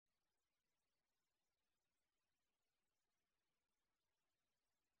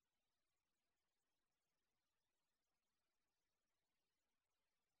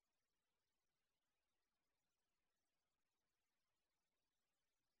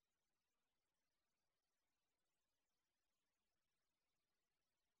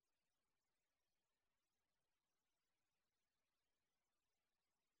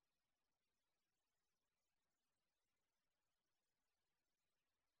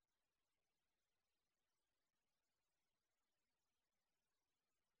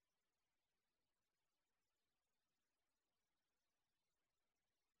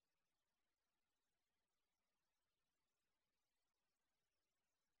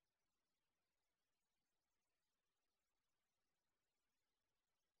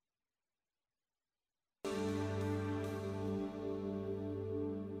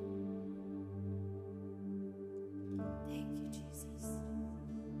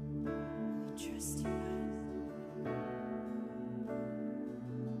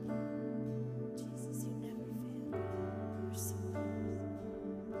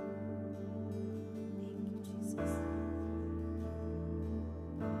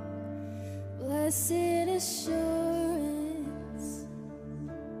Blessed assurance,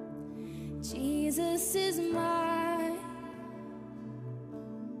 Jesus is mine.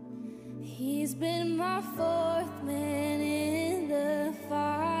 He's been my fourth man in the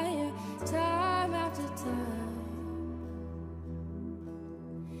fire, time after time.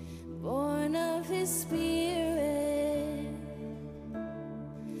 Born of His Spirit,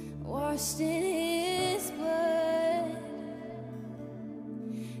 washed in His blood,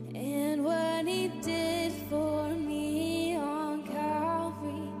 and what He did for me on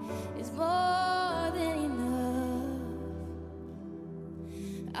Calvary is more than enough.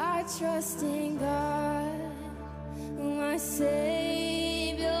 I trust in God, my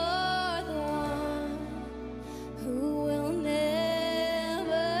Savior, the one who will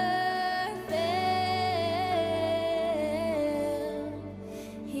never fail.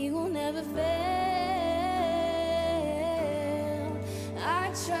 He will never fail.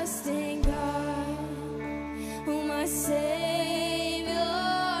 I trust in God, my Savior,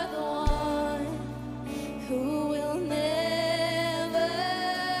 the one who will never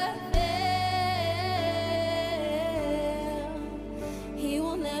fail. He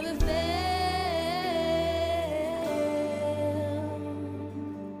will never fail.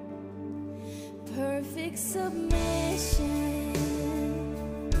 Perfect submission,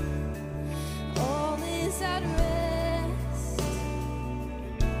 all is at rest.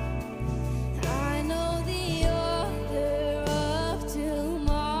 I know the author of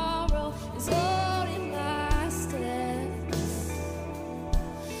tomorrow is ordering my steps.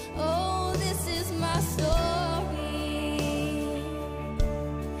 Oh, this is my story,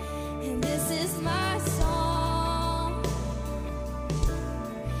 and this is my song.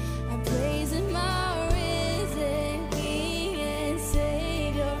 I'm praising my risen King and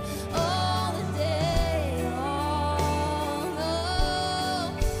Savior all the day long.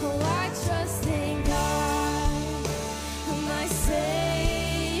 Oh, I trust in God, my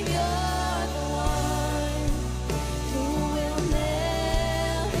Savior, the one who will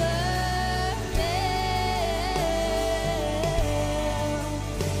never fail.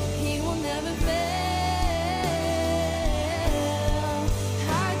 He will never fail.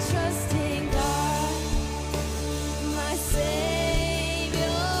 I trust in God, my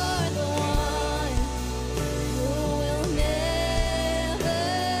Savior, the one who will never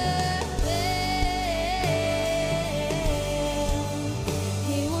fail.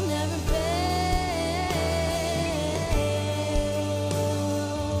 He will never fail.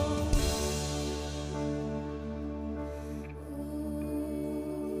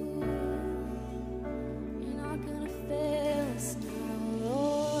 You're not gonna fail us now,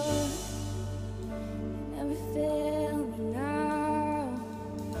 Lord. You never fail me now.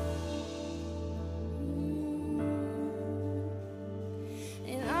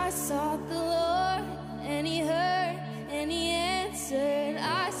 And I sought the Lord, and He heard, and He answered.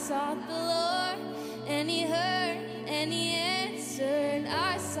 I sought the Lord, and He heard, and He answered.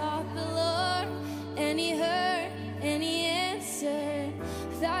 I sought the Lord, and He heard, and He answered.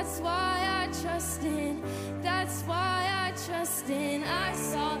 That's why I trust in, that's why I trust in. I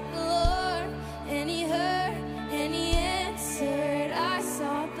sought the Lord, and He heard, and He answered. I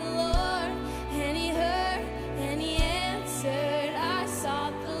sought the Lord, and He heard, and He answered. I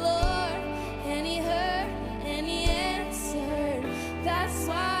sought the Lord, and He heard, and He answered. That's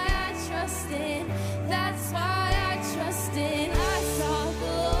why I trust in, that's why I trust in. I sought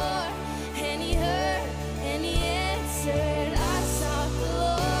the Lord, and He heard, and He answered. I sought the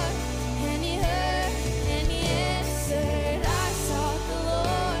Lord, and He heard, and He answered. I sought the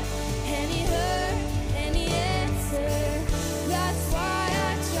Lord, and He heard, and He answered.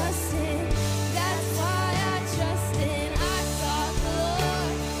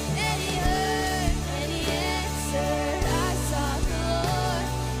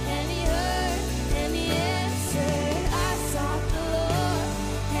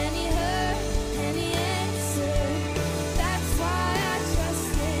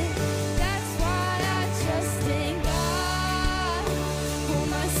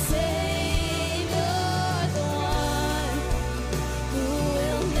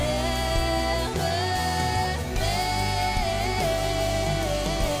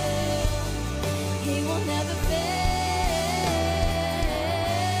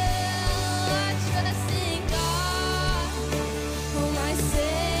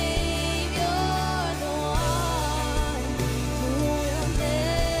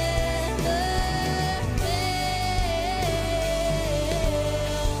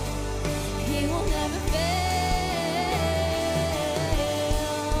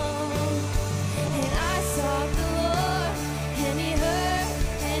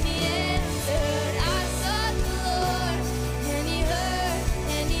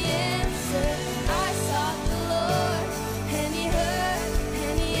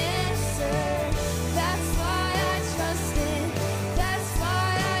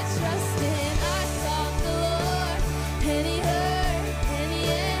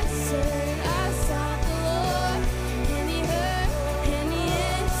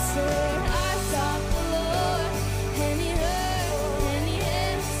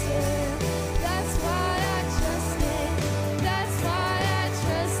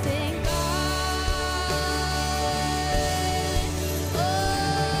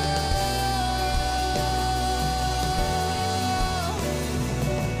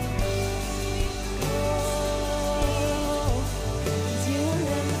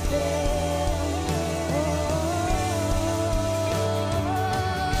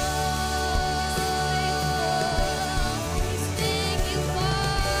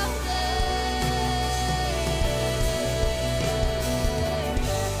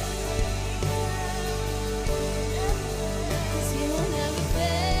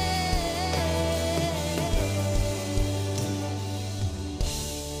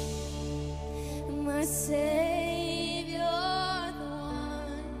 my Savior, the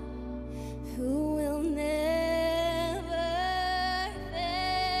one who will never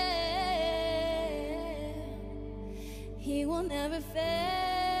fail. He will never fail.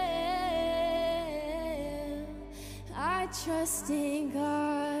 I trust in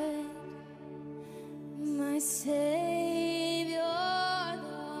God, my Savior, the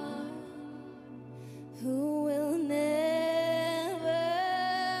one who will never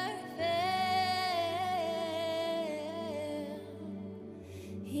fail.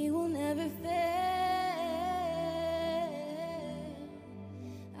 He will never fail.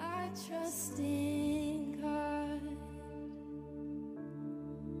 I trust in God.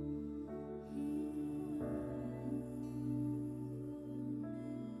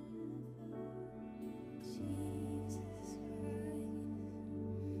 Jesus Christ.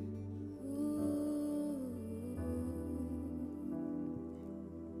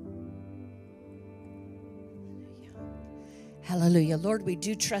 Hallelujah. Lord, we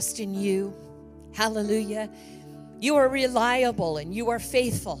do trust in you. Hallelujah. You are reliable and you are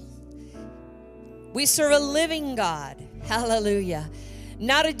faithful. We serve a living God. Hallelujah.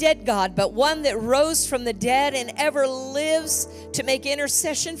 Not a dead God, but one that rose from the dead and ever lives to make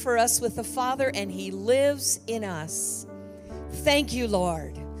intercession for us with the Father, and he lives in us. Thank you,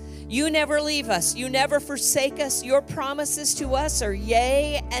 Lord. You never leave us. You never forsake us. Your promises to us are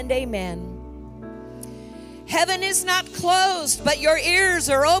yea and amen. Heaven is not closed, but your ears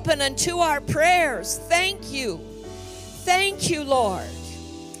are open unto our prayers. Thank you. Thank you, Lord.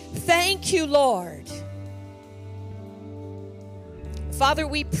 Thank you, Lord. Father,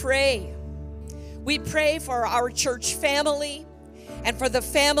 we pray. We pray for our church family and for the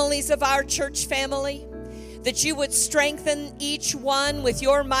families of our church family, that you would strengthen each one with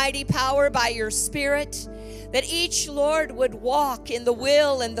your mighty power by your Spirit, that each, Lord, would walk in the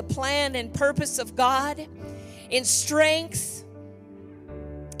will and the plan and purpose of God, in strength,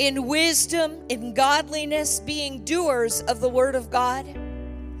 in wisdom, in godliness, being doers of the Word of God.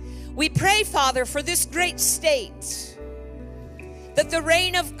 We pray, Father, for this great state, that the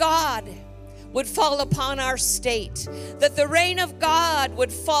rain of God would fall upon our state, that the rain of God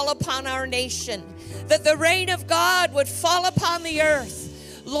would fall upon our nation, that the rain of God would fall upon the earth.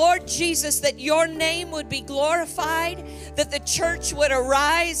 Lord Jesus, that your name would be glorified, that the church would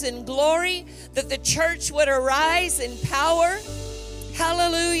arise in glory, that the church would arise in power.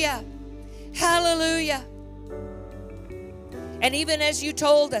 Hallelujah. Hallelujah. And even as you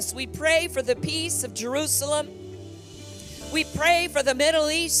told us, we pray for the peace of Jerusalem. We pray for the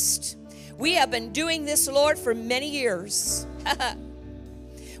Middle East. We have been doing this, Lord, for many years.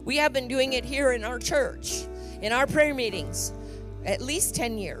 We have been doing it here in our church, in our prayer meetings, at least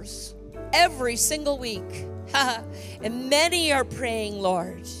 10 years, every single week. And many are praying,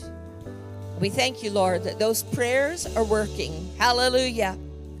 Lord. We thank you, Lord, that those prayers are working. Hallelujah.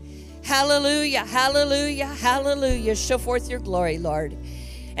 Hallelujah. Hallelujah. Hallelujah. Show forth your glory, Lord.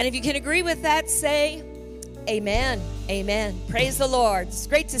 And if you can agree with that, say amen. Amen. Praise the Lord. It's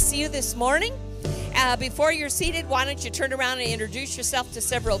great to see you this morning. Before you're seated, why don't you turn around and introduce yourself to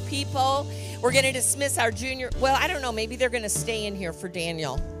several people. We're going to dismiss our junior. Well, I don't know. Maybe they're going to stay in here for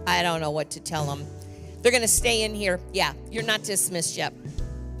Daniel. I don't know what to tell them. They're going to stay in here. Yeah, you're not dismissed yet.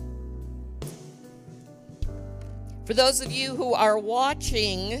 For those of you who are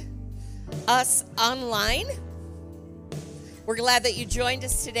watching us online, we're glad that you joined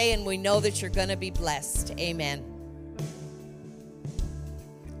us today, and we know that you're going to be blessed. Amen.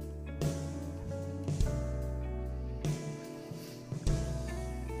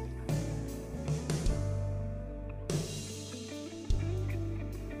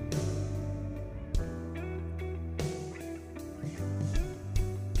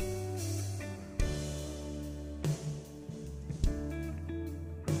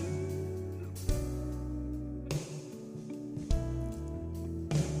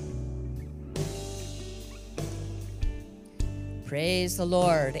 Praise the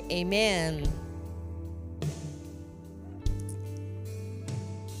Lord. Amen.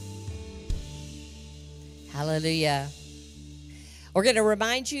 Hallelujah. We're going to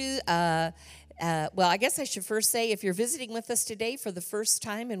remind you, well, I guess I should first say, if you're visiting with us today for the first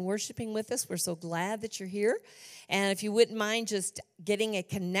time and worshiping with us, we're so glad that you're here. And if you wouldn't mind just getting a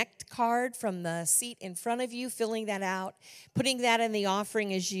connect card from the seat in front of you, filling that out, putting that in the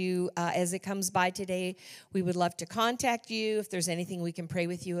offering as it comes by today. We would love to contact you. If there's anything we can pray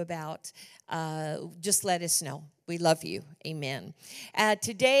with you about, just let us know. We love you. Amen.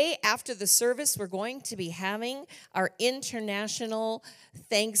 Today, after the service, we're going to be having our international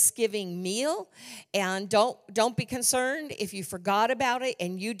Thanksgiving meal. And don't be concerned if you forgot about it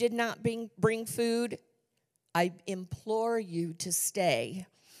and you did not bring food. I implore you to stay,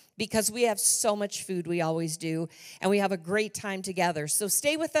 because we have so much food, we always do, and we have a great time together. So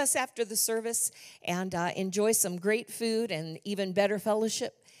stay with us after the service and enjoy some great food and even better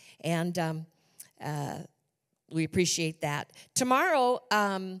fellowship, and we appreciate that. Tomorrow,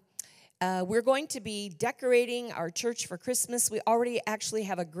 we're going to be decorating our church for Christmas. We already actually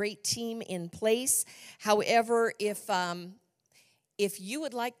have a great team in place. However, if you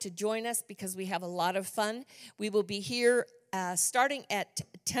would like to join us, because we have a lot of fun, we will be here starting at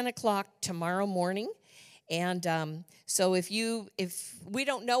 10 o'clock tomorrow morning. And so if we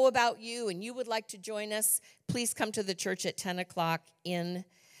don't know about you and you would like to join us, please come to the church at 10 o'clock in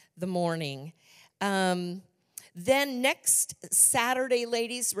the morning. Then next Saturday,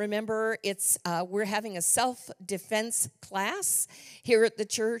 ladies, remember we're having a self-defense class here at the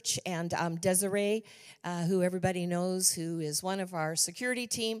church, and Desiree, who everybody knows, who is one of our security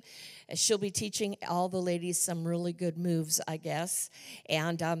team, she'll be teaching all the ladies some really good moves, I guess.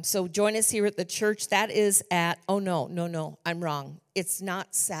 And so join us here at the church. That is at, no, I'm wrong. It's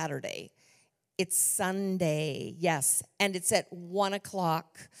not Saturday. It's Sunday, yes, and it's at 1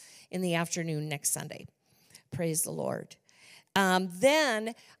 o'clock in the afternoon next Sunday. Praise the Lord.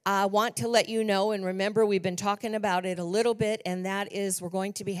 Then I want to let you know, and remember, we've been talking about it a little bit, and that is we're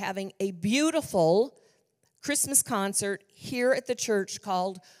going to be having a beautiful Christmas concert here at the church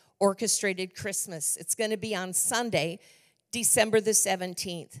called Orchestrated Christmas. It's going to be on Sunday, December the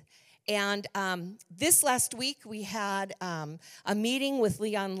 17th. And this last week, we had a meeting with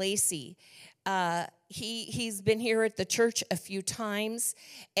Leon Lacey. He's been here at the church a few times,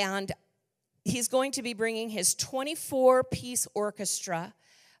 and he's going to be bringing his 24-piece orchestra,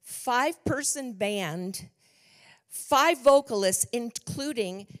 5-person band, 5 vocalists,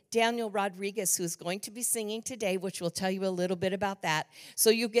 including Daniel Rodriguez, who's going to be singing today, which will tell you a little bit about that. So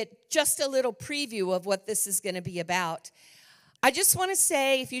you get just a little preview of what this is going to be about. I just want to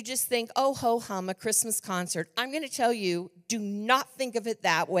say, if you just think, oh, ho-hum, a Christmas concert, I'm going to tell you, do not think of it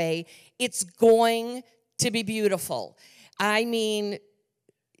that way. It's going to be beautiful. I mean,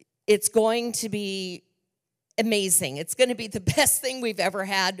 it's going to be amazing. It's going to be the best thing we've ever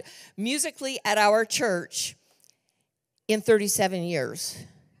had musically at our church in 37 years.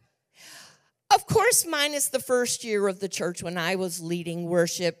 Of course, minus the first year of the church when I was leading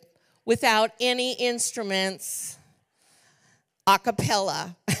worship without any instruments, a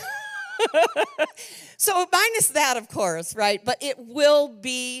cappella. So minus that, of course, right? But it will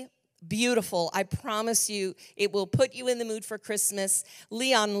be beautiful. I promise you, it will put you in the mood for Christmas.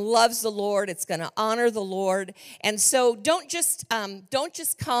 Leon loves the Lord. It's going to honor the Lord. And so don't just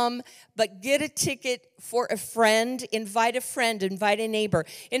come, but get a ticket for a friend, invite a neighbor,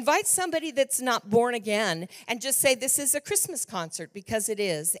 invite somebody that's not born again, and just say this is a Christmas concert, because it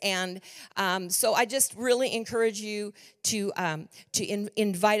is. And so I just really encourage you to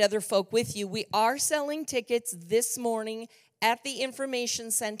invite other folk with you. We are selling tickets this morning at the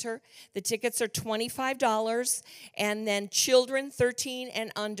information center. The tickets are $25, and then children 13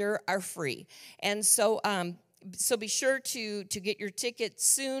 and under are free. And so so be sure to get your ticket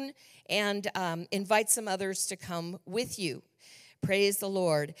soon, and invite some others to come with you. Praise the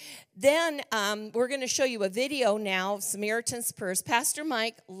Lord. Then we're going to show you a video now of Samaritan's Purse. Pastor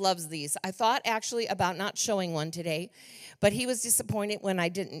Mike loves these. I thought actually about not showing one today, but he was disappointed when I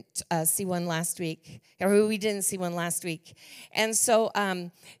didn't see one last week, or we didn't see one last week. And so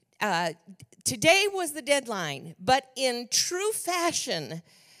today was the deadline, but in true fashion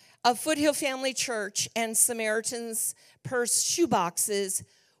of Foothill Family Church and Samaritan's Purse shoeboxes,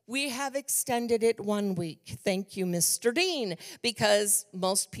 we have extended it 1 week. Thank you, Mr. Dean, because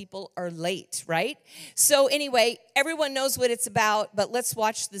most people are late, right? So anyway, everyone knows what it's about, but let's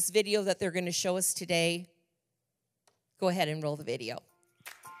watch this video that they're going to show us today. Go ahead and roll the video.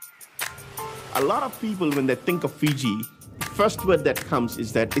 A lot of people, when they think of Fiji, the first word that comes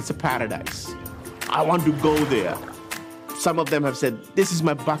is that it's a paradise. I want to go there. Some of them have said, this is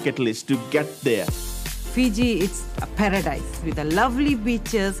my bucket list to get there. Fiji, it's a paradise with the lovely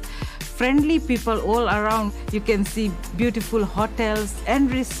beaches, friendly people all around. You can see beautiful hotels and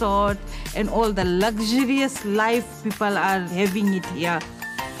resort and all the luxurious life people are having it here.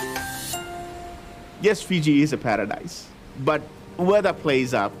 Yes, Fiji is a paradise, but weather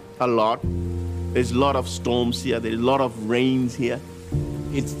plays up a lot. There's a lot of storms here. There's a lot of rains here.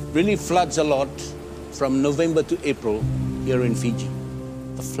 It really floods a lot from November to April here in Fiji.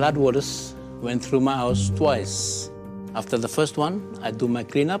 The floodwaters went through my house twice. After the first one, I do my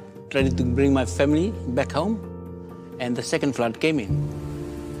cleanup, ready to bring my family back home, and the second flood came in.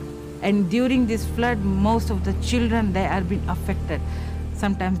 And during this flood, most of the children, they are being affected.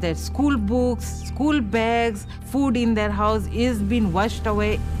 Sometimes their school books, school bags, food in their house is being washed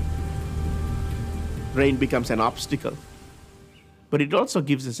away. Rain becomes an obstacle, but it also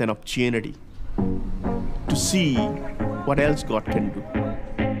gives us an opportunity to see what else God can do.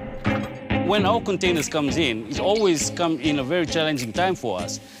 When our containers comes in, it always comes in a very challenging time for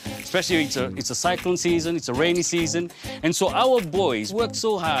us. Especially it's a cyclone season, it's a rainy season. And so our boys work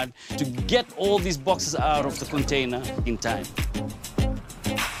so hard to get all these boxes out of the container in time.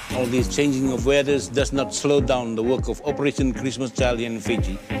 All these changing of weathers does not slow down the work of Operation Christmas Child here in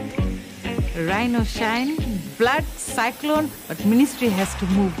Fiji. Rain or shine, flood, cyclone, but ministry has to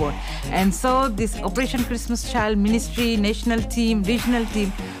move on. And so this Operation Christmas Child ministry, national team, regional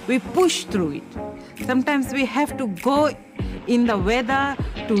team, we push through it. Sometimes we have to go in the weather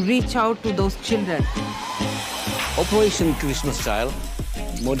to reach out to those children. Operation Christmas Child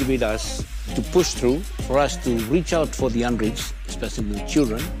motivates us to push through, for us to reach out for the unreached, especially the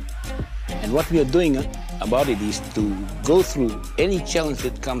children. And what we are doing about it is to go through any challenge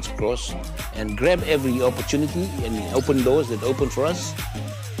that comes across and grab every opportunity and open doors that open for us,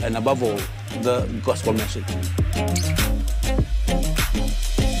 and above all, the gospel message.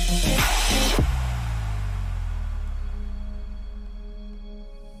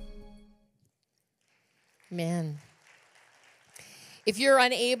 Amen. If you're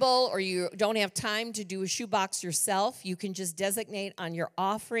unable or you don't have time to do a shoebox yourself, you can just designate on your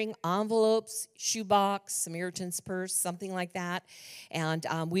offering envelopes, shoebox, Samaritan's purse, something like that. And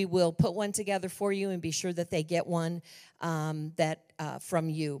we will put one together for you and be sure that they get one from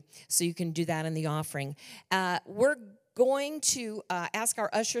you. So you can do that in the offering. We're going to ask our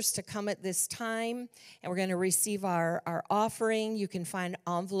ushers to come at this time, and we're going to receive our offering. You can find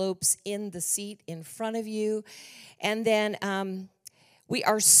envelopes in the seat in front of you. And then we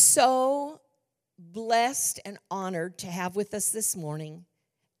are so blessed and honored to have with us this morning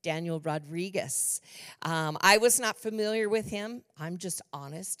Daniel Rodriguez. I was not familiar with him, I'm just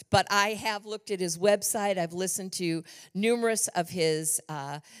honest, but I have looked at his website. I've listened to numerous of his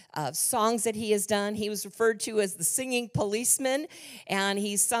songs that he has done. He was referred to as the singing policeman, and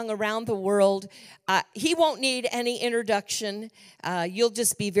he's sung around the world. He won't need any introduction. You'll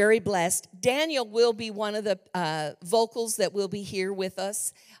just be very blessed. Daniel will be one of the vocals that will be here with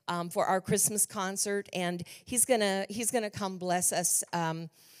us for our Christmas concert, and he's gonna come bless us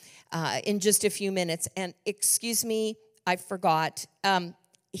in just a few minutes. And excuse me, I forgot.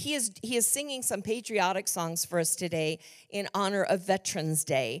 He is singing some patriotic songs for us today in honor of Veterans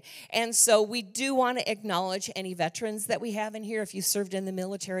Day. And so we do want to acknowledge any veterans that we have in here. If you served in the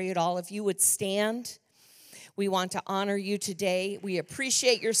military at all, if you would stand, we want to honor you today. We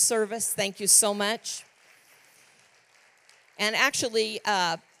appreciate your service. Thank you so much. And actually,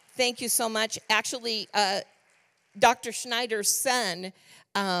 thank you so much. Actually, Dr. Schneider's son,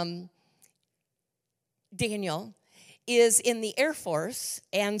 Daniel, is in the Air Force,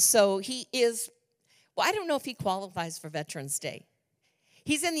 and so he is, well, I don't know if he qualifies for Veterans Day.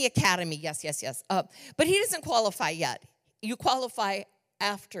 He's in the academy, yes. But he doesn't qualify yet. You qualify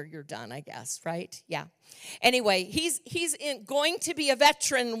after you're done, I guess, right? Yeah. Anyway, he's going to be a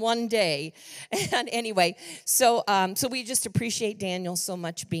veteran one day. And anyway, so we just appreciate Daniel so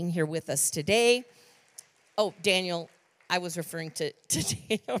much being here with us today. Oh, Daniel, I was referring to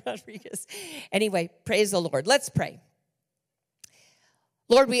Daniel Rodriguez. Anyway, praise the Lord. Let's pray.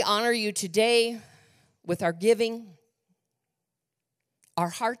 Lord, we honor you today with our giving. Our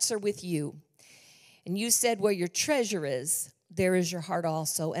hearts are with you. And you said where your treasure is, there is your heart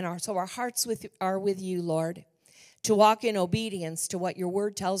also. And so our hearts are with you, Lord, to walk in obedience to what your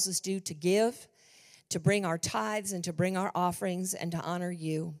word tells us to give, to bring our tithes and to bring our offerings and to honor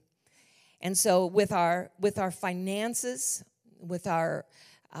you. And so with our finances, with our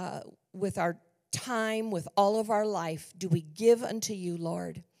time, with all of our life, do we give unto you,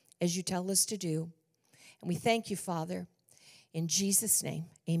 Lord, as you tell us to do. And we thank you, Father, in Jesus' name,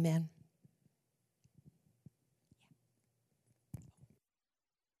 amen.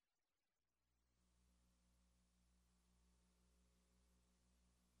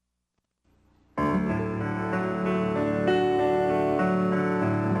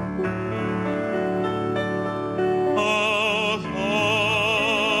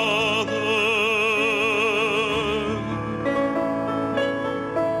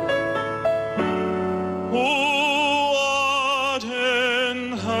 Who art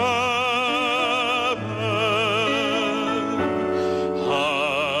in heaven,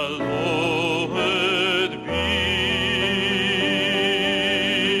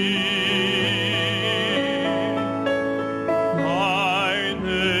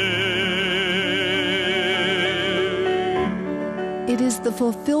 the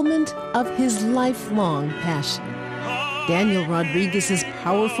fulfillment of his lifelong passion. Daniel Rodriguez's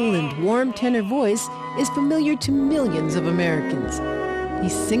powerful and warm tenor voice is familiar to millions of Americans.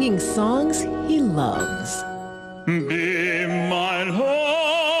 He's singing songs he loves. Be my love,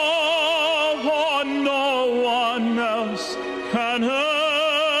 or no one else can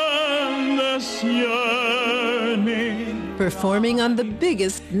end this yearning. Performing on the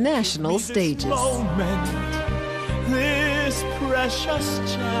biggest national stages. This precious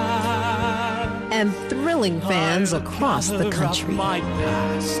child. And thrilling fans across the country. My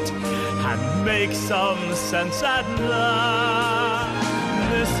past and make some sense at last.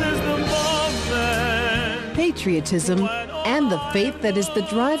 This is the moment. Patriotism and the faith that is the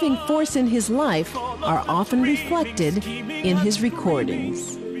driving force in his life are often reflected in his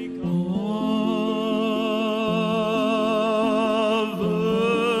recordings.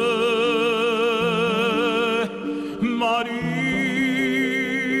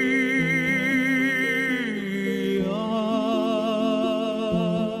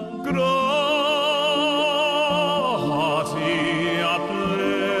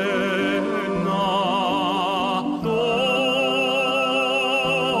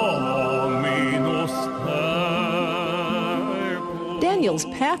 Daniel's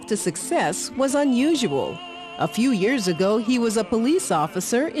path to success was unusual. A few years ago, he was a police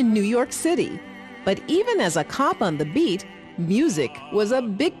officer in New York City. But even as a cop on the beat, music was a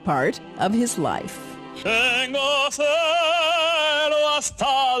big part of his life. Tengo celo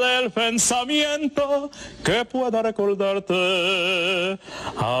hasta del pensamiento que pueda recordarte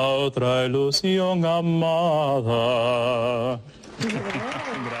a otra ilusión amada.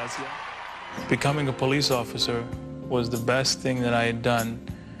 Gracias. Becoming a police officer was the best thing that I had done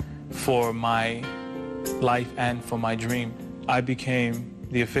for my life and for my dream. I became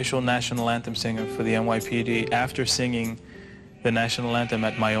the official national anthem singer for the NYPD after singing the national anthem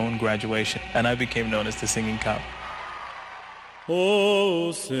at my own graduation, and I became known as the singing cop.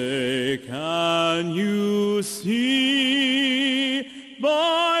 Oh, say, can you see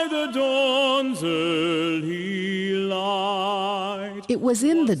by the dawn's early light? It was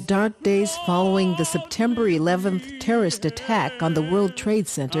in the dark days following the September 11th terrorist attack on the World Trade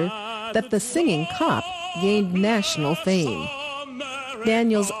Center that the singing cop gained national fame.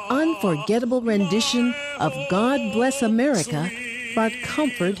 Daniel's unforgettable rendition of God Bless America brought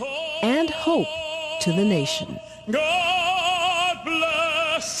comfort and hope to the nation. God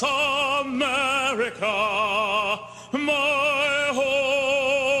bless America, my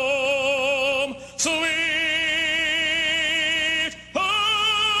home, sweet home.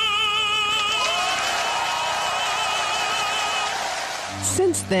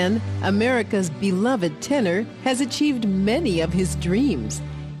 Since then, America's beloved tenor has achieved many of his dreams.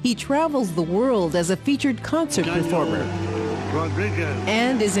 He travels the world as a featured concert performer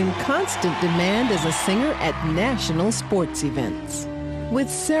and is in constant demand as a singer at national sports events. With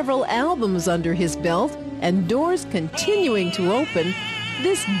several albums under his belt and doors continuing to open,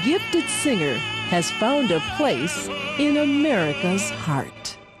 this gifted singer has found a place in America's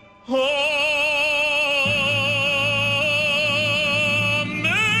heart.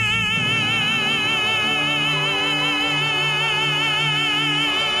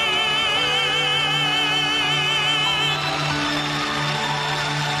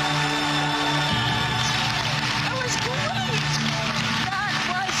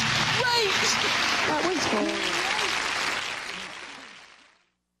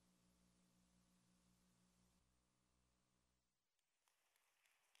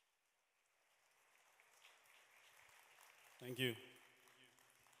 Thank you.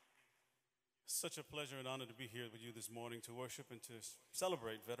 Such a pleasure and honor to be here with you this morning to worship and to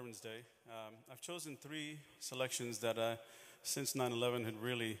celebrate Veterans Day. I've chosen three selections that since 9/11 had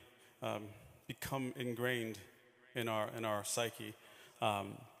really become ingrained in our psyche.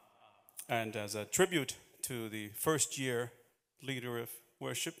 And as a tribute to the first year leader of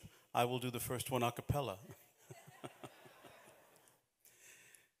worship, I will do the first one a cappella.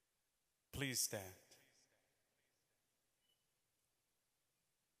 Please stand.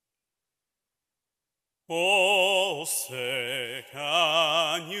 Oh, say,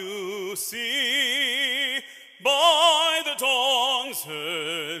 can you see by the dawn's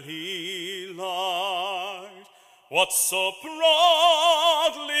early light what so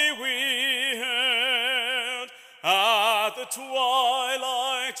proudly we hailed at the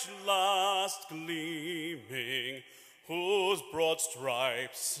twilight's last gleaming, whose broad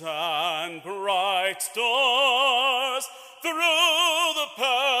stripes and bright stars through the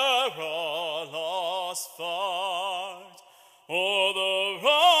perilous fight o'er the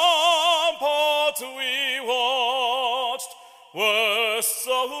rampart we watched were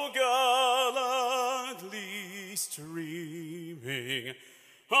so gallantly streaming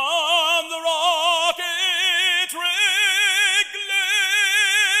on the rocket Wrigley,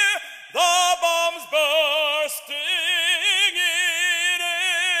 the bombs bursting in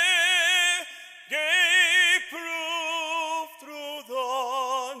air gave proof through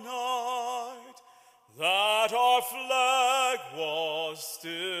the night that our flag was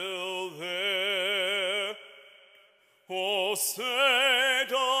still there. Oh, say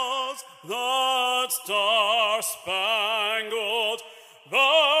does that star-spangled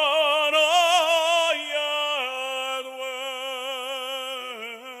banner yet wave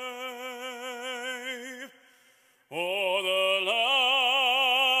o'er the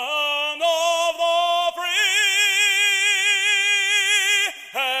land of the free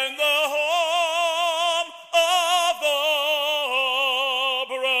and the home of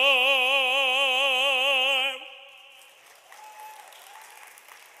the brave?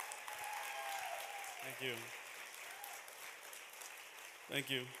 Thank you. Thank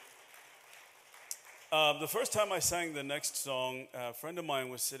you. The first time I sang the next song, a friend of mine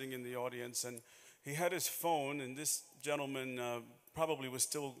was sitting in the audience, and he had his phone, and this gentleman probably was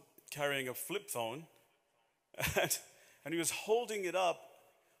still carrying a flip phone, and he was holding it up,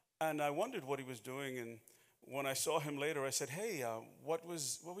 and I wondered what he was doing. And when I saw him later, I said, "Hey, what were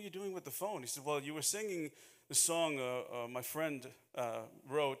you doing with the phone?" He said, "Well, you were singing the song my friend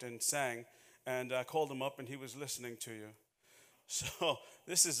wrote and sang, and I called him up, and he was listening to you." So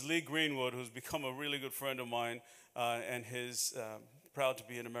this is Lee Greenwood, who's become a really good friend of mine, and he's proud to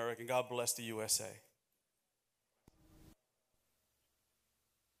be an American. God bless the USA.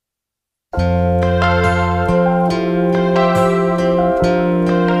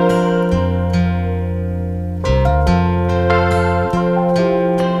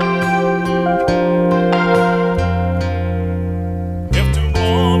 If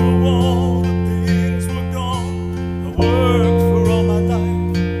tomorrow all the things were gone, I worked for all my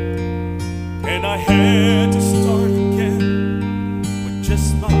life, and I had to start again with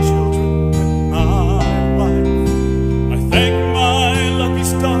just my children and my wife. I thank my lucky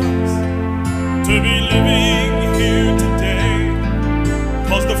stars to be living here today,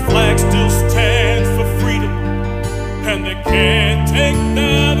 'cause the flag still stands for freedom, and they can't take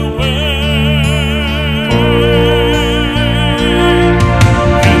that away.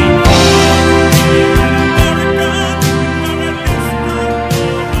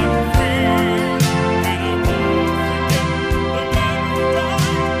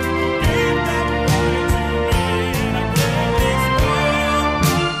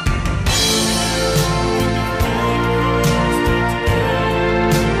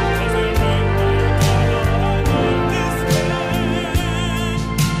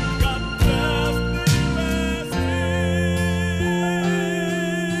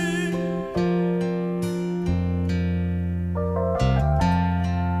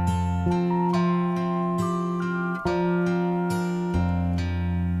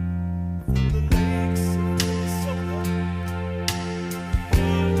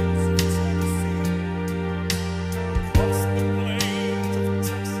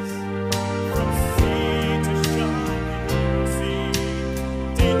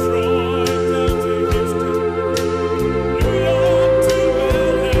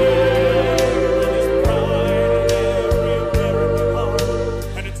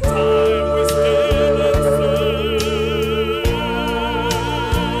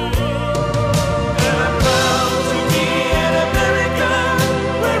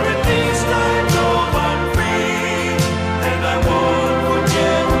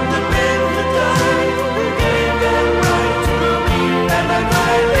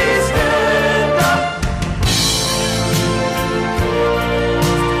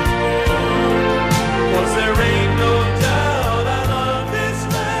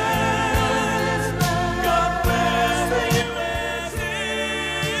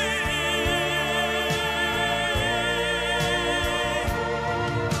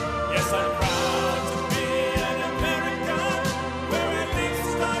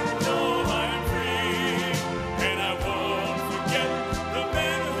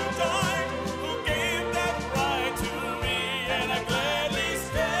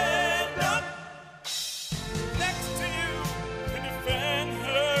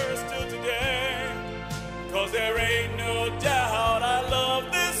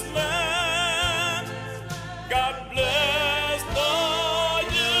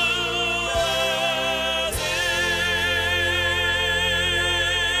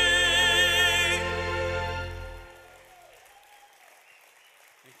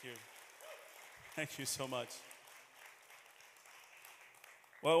 Thank you so much.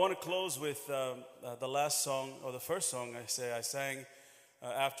 Well, I want to close with the last song, or the first song I sang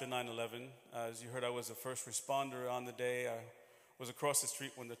after 9/11. As you heard, I was a first responder on the day. I was across the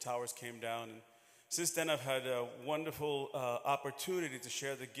street when the towers came down. And since then, I've had a wonderful opportunity to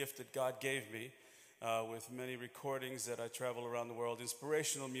share the gift that God gave me with many recordings that I travel around the world,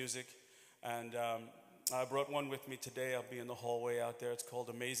 inspirational music. And I brought one with me today. I'll be in the hallway out there. It's called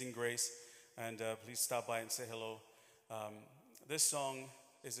Amazing Grace. And please stop by and say hello. This song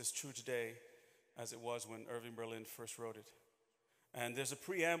is as true today as it was when Irving Berlin first wrote it. And there's a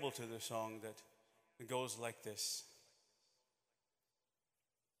preamble to the song that goes like this.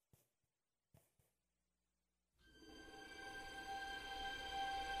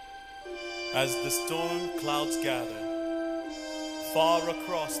 As the storm clouds gather far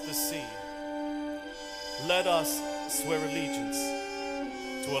across the sea, let us swear allegiance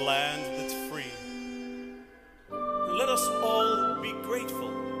to a land that's free. And let us all be grateful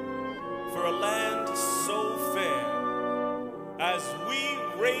for a land so fair as we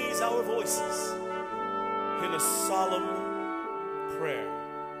raise our voices in a solemn prayer.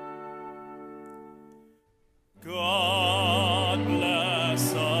 God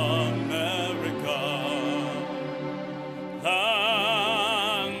bless America,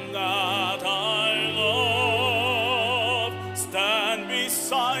 land that I love. Stand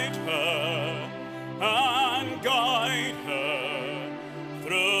beside her and guide her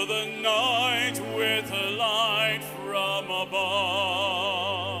through the night with a light from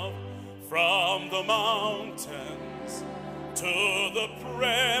above. From the mountains to the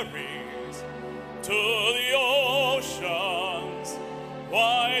prairies, to the oceans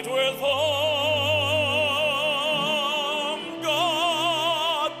white with foam.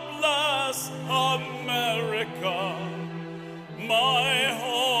 God bless America, my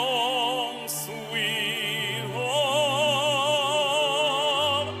home, sweet home.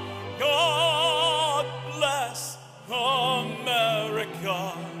 God bless America,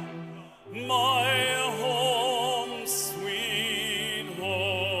 my home, sweet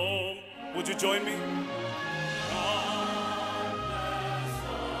home. Would you join me? God bless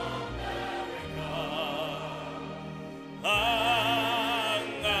America, land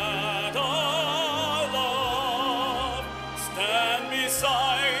that I love. Stand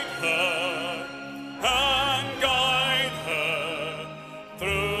beside her and guide her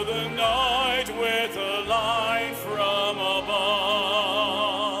through the night with a light from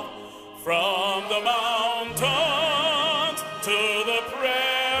above. From the mountains to the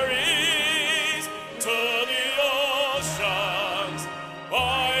prairies, to the oceans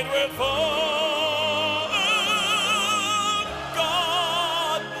wide with foam.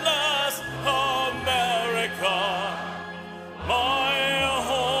 God bless America, my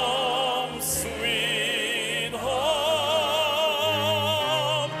home, sweet home.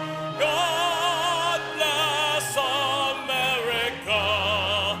 God bless America,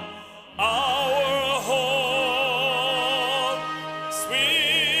 our home,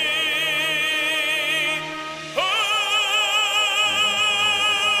 sweet home.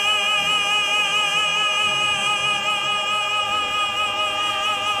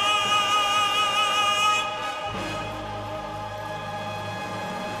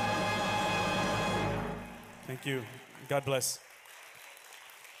 Thank you. God bless.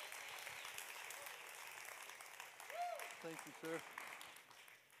 Thank you, sir.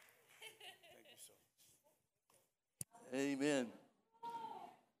 Amen.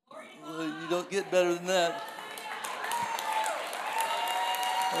 Well, you don't get better than that.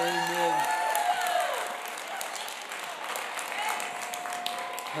 Amen.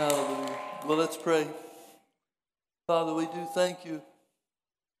 Hallelujah. Well, let's pray. Father, we do thank you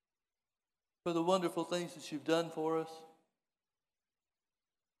for the wonderful things that you've done for us.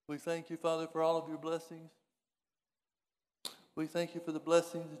 We thank you, Father, for all of your blessings. We thank you for the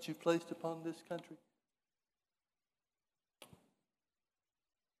blessings that you've placed upon this country.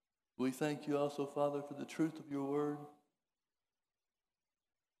 We thank you also, Father, for the truth of your word,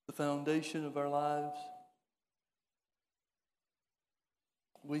 the foundation of our lives.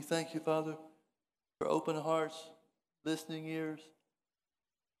 We thank you, Father, for open hearts, listening ears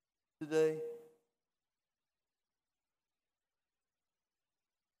today.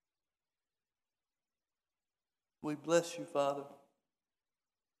 We bless you, Father.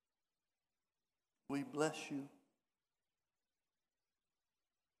 We bless you.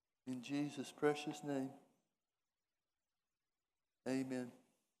 In Jesus' precious name. Amen.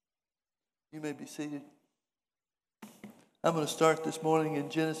 You may be seated. I'm going to start this morning in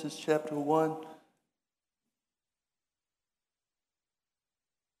Genesis chapter 1.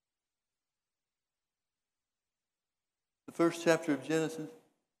 The first chapter of Genesis.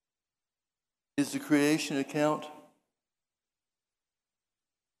 is the creation account.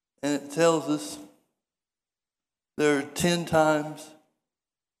 And it tells us there are 10 times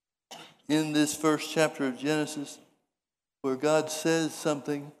in this first chapter of Genesis where God says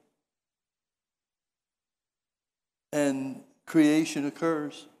something and creation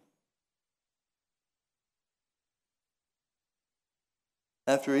occurs.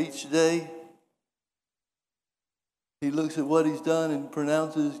 After each day, he looks at what he's done and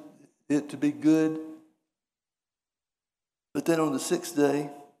pronounces it to be good. But then on the sixth day,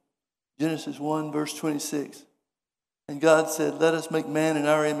 Genesis 1, verse 26, and God said, let us make man in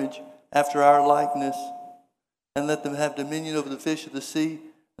our image, after our likeness, and let them have dominion over the fish of the sea,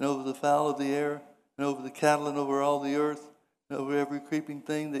 and over the fowl of the air, and over the cattle, and over all the earth, and over every creeping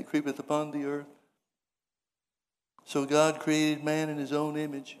thing that creepeth upon the earth. So God created man in his own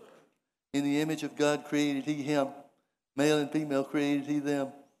image. In the image of God created he him. Male and female created he them.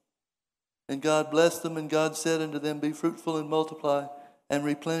 And God blessed them, and God said unto them, be fruitful and multiply, and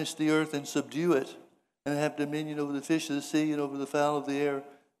replenish the earth, and subdue it, and have dominion over the fish of the sea, and over the fowl of the air,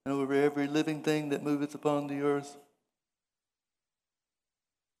 and over every living thing that moveth upon the earth.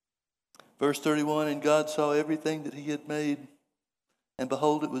 Verse 31, and God saw everything that he had made, and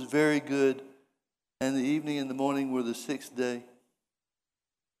behold, it was very good. And the evening and the morning were the sixth day.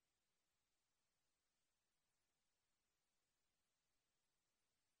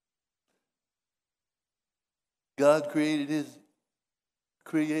 God he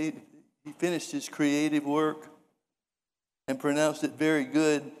finished his creative work and pronounced it very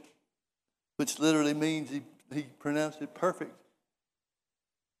good, which literally means he pronounced it perfect.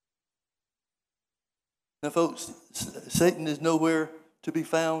 Now, folks, Satan is nowhere to be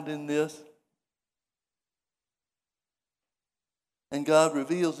found in this. And God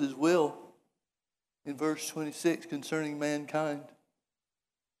reveals his will in verse 26 concerning mankind.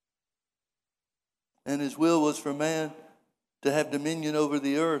 And his will was for man to have dominion over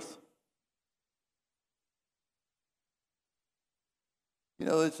the earth. You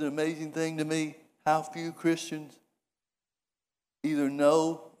know, it's an amazing thing to me how few Christians either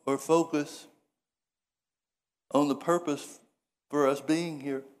know or focus on the purpose for us being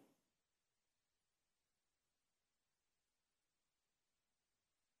here.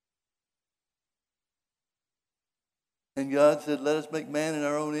 And God said, let us make man in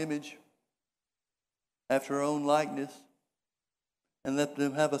our own image, after our own likeness, and let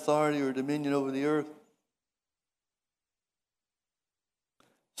them have authority or dominion over the earth.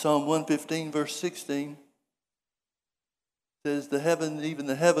 Psalm 115, verse 16 says, the heaven, even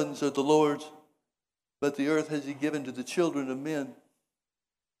the heavens are the Lord's, but the earth has he given to the children of men.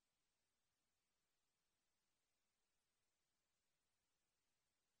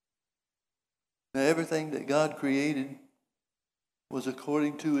 Now, everything that God created was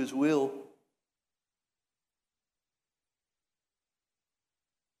according to his will.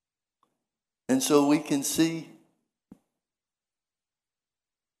 And so we can see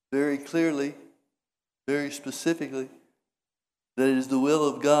very clearly, very specifically, that it is the will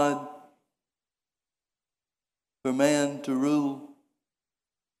of God for man to rule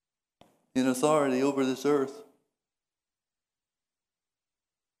in authority over this earth.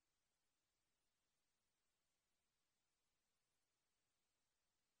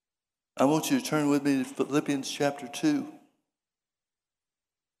 I want you to turn with me to Philippians chapter 2.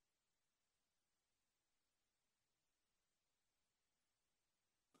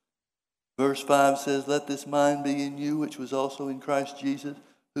 Verse 5 says, let this mind be in you, which was also in Christ Jesus,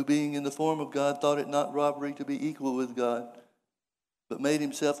 who being in the form of God thought it not robbery to be equal with God, but made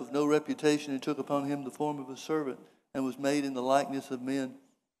himself of no reputation, and took upon him the form of a servant, and was made in the likeness of men.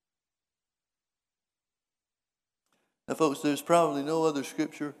 Now, folks, there's probably no other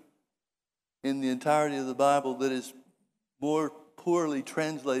scripture in the entirety of the Bible that is more poorly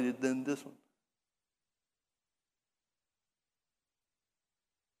translated than this one.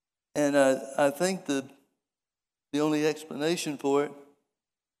 And I think the only explanation for it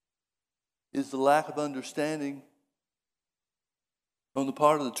is the lack of understanding on the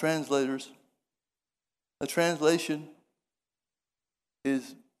part of the translators. A translation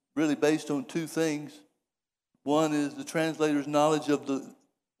is really based on two things. One is the translator's knowledge of the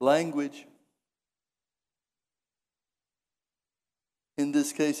language. In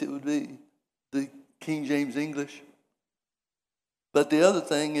this case, it would be the King James English. But the other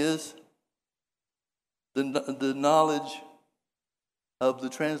thing is the knowledge of the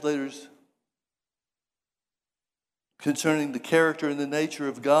translators concerning the character and the nature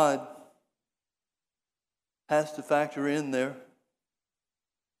of God has to factor in there.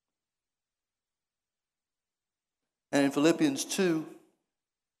 And in Philippians 2,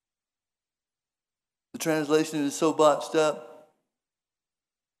 translation is so botched up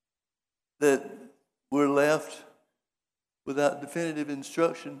that we're left without definitive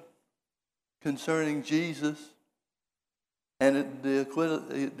instruction concerning Jesus and the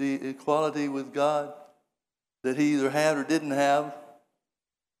equality with God that he either had or didn't have.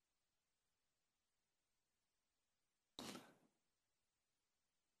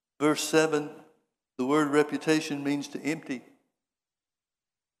 Verse 7, the word reputation means to empty.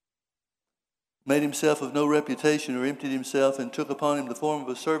 Made himself of no reputation, or emptied himself, and took upon him the form of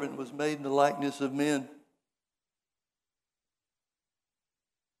a servant, was made in the likeness of men.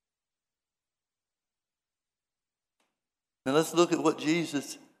 Now let's look at what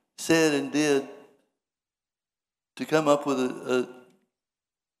Jesus said and did to come up with a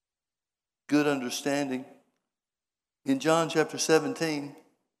good understanding. In John chapter 17,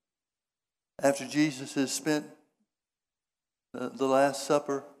 after Jesus has spent the Last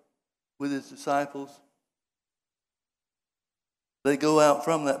Supper with his disciples, they go out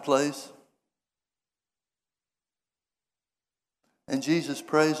from that place, and Jesus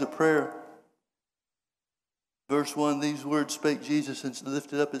prays a prayer. Verse 1, these words spake Jesus, and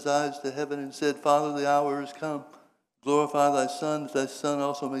lifted up his eyes to heaven, and said, Father, the hour is come. Glorify thy Son, that thy Son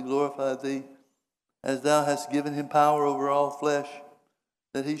also may glorify thee, as thou hast given him power over all flesh,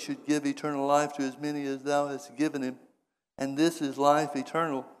 that he should give eternal life to as many as thou hast given him. And this is life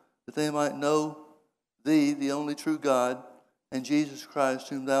eternal, that they might know thee, the only true God, and Jesus Christ,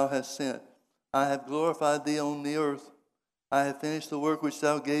 whom thou hast sent. I have glorified thee on the earth. I have finished the work which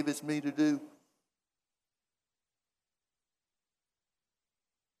thou gavest me to do.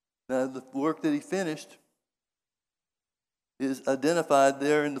 Now, the work that he finished is identified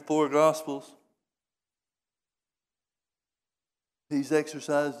there in the four Gospels. He's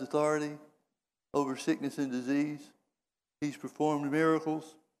exercised authority over sickness and disease. He's performed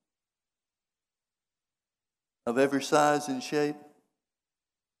miracles of every size and shape.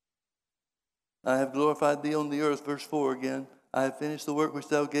 I have glorified thee on the earth, verse 4 again. I have finished the work which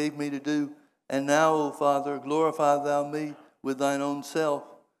thou gave me to do. And now, O Father, glorify thou me with thine own self,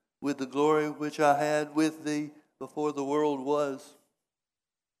 with the glory which I had with thee before the world was.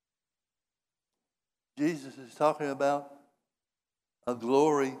 Jesus is talking about a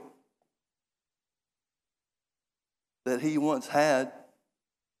glory that he once had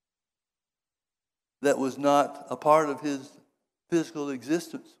that was not a part of his physical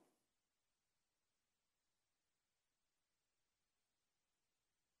existence.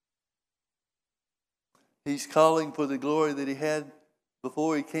 He's calling for the glory that he had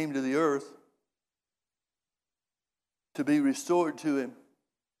before he came to the earth to be restored to him.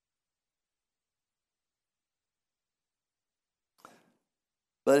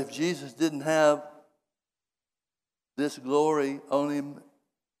 But if Jesus didn't have this glory on him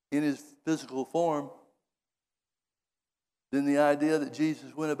in his physical form, then the idea that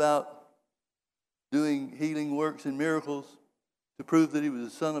Jesus went about doing healing works and miracles to prove that he was the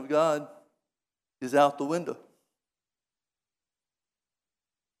Son of God is out the window.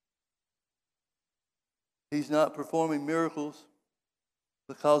 He's not performing miracles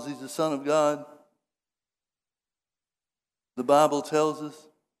because he's the Son of God. The Bible tells us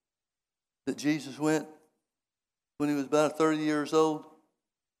that Jesus went when he was about 30 years old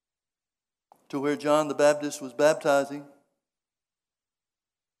to where John the Baptist was baptizing,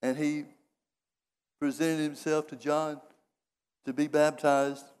 and he presented himself to John to be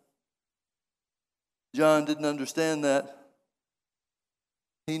baptized. John didn't understand that.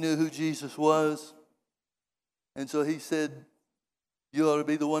 He knew who Jesus was, and so he said, "You ought to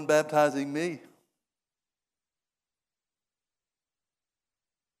be the one baptizing me."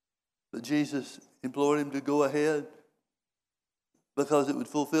 But Jesus implored him to go ahead because it would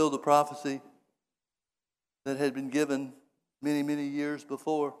fulfill the prophecy that had been given many, many years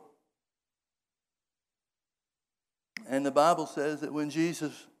before. And the Bible says that when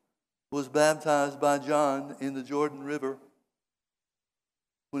Jesus was baptized by John in the Jordan River,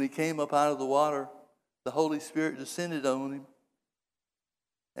 when he came up out of the water, the Holy Spirit descended on him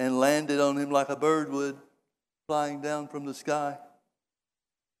and landed on him like a bird would, flying down from the sky.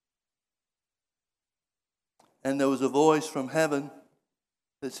 And there was a voice from heaven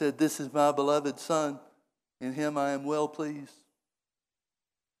that said, "This is my beloved Son, in him I am well pleased."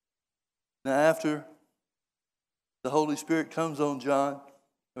 Now after the Holy Spirit comes on John,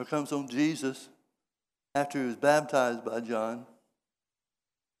 or comes on Jesus, after he was baptized by John,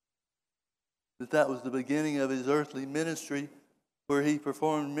 that was the beginning of his earthly ministry, where he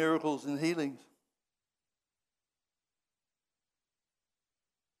performed miracles and healings.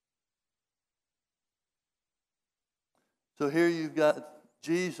 So here you've got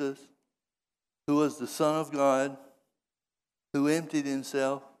Jesus, who was the Son of God, who emptied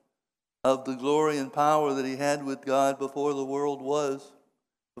himself of the glory and power that he had with God before the world was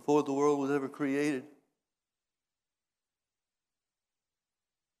ever created.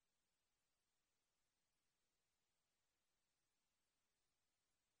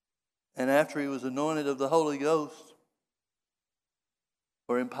 And after he was anointed of the Holy Ghost,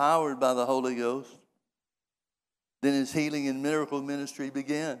 or empowered by the Holy Ghost, then his healing and miracle ministry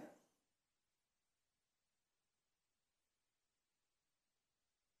began.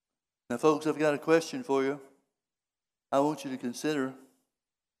 Now, folks, I've got a question for you. I want you to consider,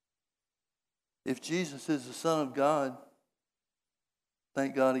 if Jesus is the Son of God,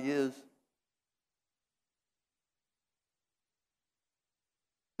 thank God he is,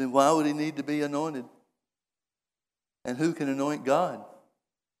 then why would he need to be anointed? And who can anoint God?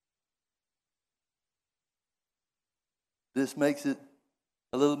 This makes it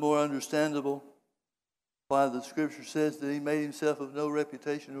a little more understandable why the scripture says that he made himself of no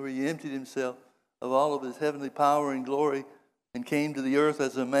reputation, or he emptied himself of all of his heavenly power and glory and came to the earth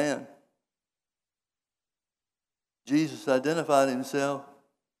as a man. Jesus identified himself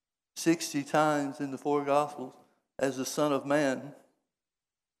 60 times in the 4 Gospels as the Son of Man,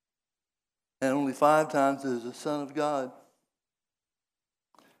 and only 5 times as the Son of God.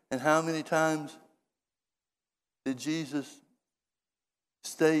 And how many times did Jesus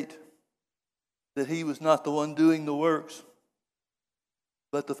state that he was not the one doing the works,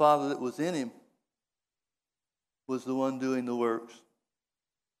 but the Father that was in him was the one doing the works?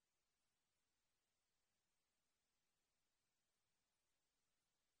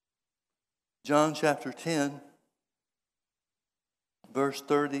 John chapter 10, verse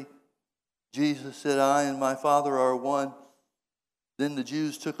 30, Jesus said, I and my Father are one. Then the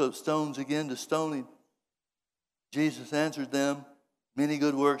Jews took up stones again to stone him. Jesus answered them, many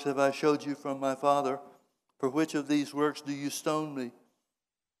good works have I showed you from my Father. For which of these works do you stone me?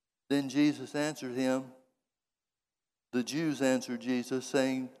 Then Jesus answered him, the Jews answered Jesus,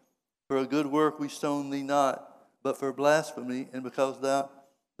 saying, for a good work we stone thee not, but for blasphemy, and because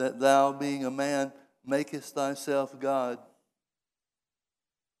thou being a man makest thyself God.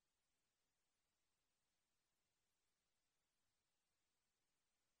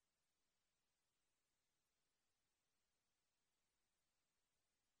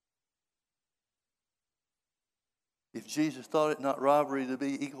 If Jesus thought it not robbery to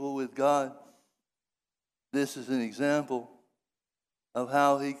be equal with God, this is an example of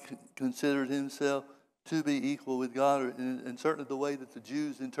how he considered himself to be equal with God, and certainly the way that the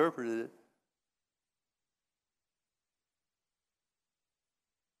Jews interpreted it.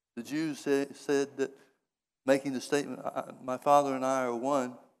 The Jews said that, making the statement, my Father and I are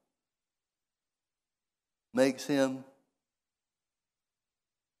one, makes him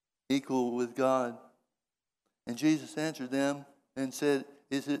equal with God. And Jesus answered them and said,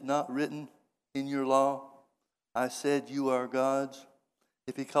 is it not written in your law, I said you are gods?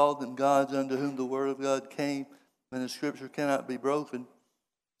 If he called them gods unto whom the word of God came, and the scripture cannot be broken,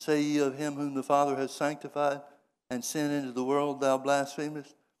 say ye of him whom the Father has sanctified and sent into the world, thou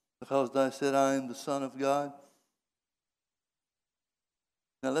blasphemest, because thou said, I am the Son of God.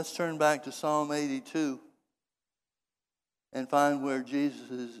 Now let's turn back to Psalm 82 and find where Jesus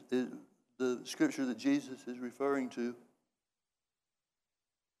is the scripture that Jesus is referring to.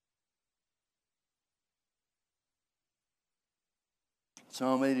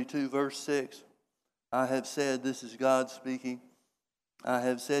 Psalm 82, verse 6. I have said, this is God speaking, I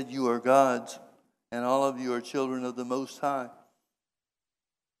have said you are gods, and all of you are children of the Most High.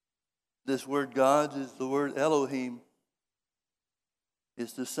 This word gods is the word Elohim.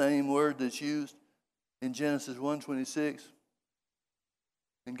 It's the same word that's used in Genesis 1:26.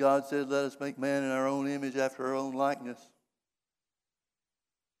 And God said, let us make man in our own image after our own likeness.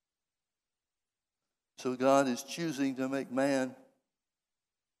 So God is choosing to make man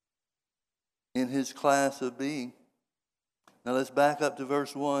in his class of being. Now let's back up to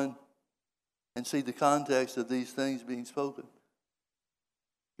verse 1 and see the context of these things being spoken.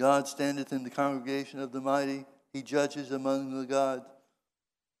 God standeth in the congregation of the mighty. He judges among the gods.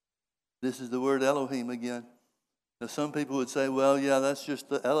 This is the word Elohim again. Now some people would say, well, yeah, that's just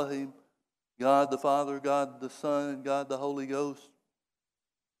the Elohim. God the Father, God the Son, and God the Holy Ghost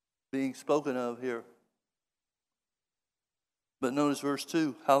being spoken of here. But notice verse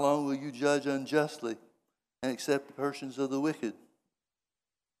 2, how long will you judge unjustly and accept the persons of the wicked?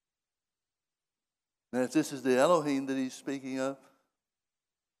 Now if this is the Elohim that he's speaking of,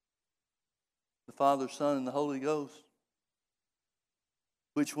 the Father, Son, and the Holy Ghost,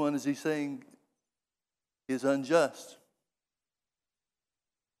 which one is he saying is unjust?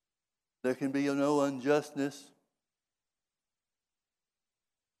 There can be no unjustness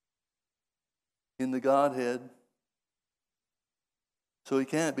in the Godhead. So he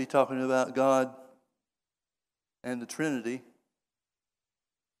can't be talking about God and the Trinity.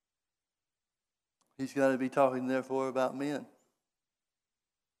 He's got to be talking, therefore, about men.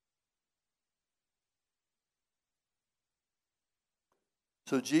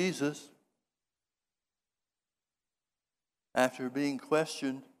 So Jesus, after being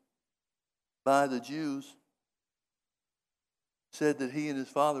questioned by the Jews, said that he and his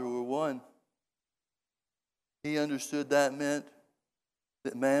Father were one. He understood that meant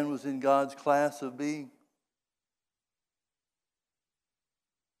that man was in God's class of being.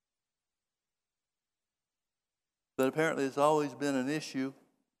 But apparently it's always been an issue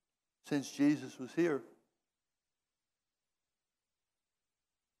since Jesus was here.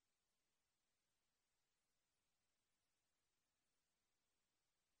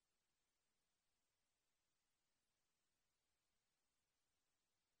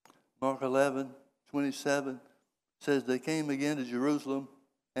 Mark 11:27 says, they came again to Jerusalem,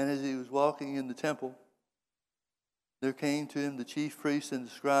 and as he was walking in the temple, there came to him the chief priests and the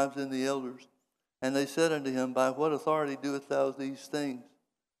scribes and the elders. And they said unto him, by what authority doest thou these things?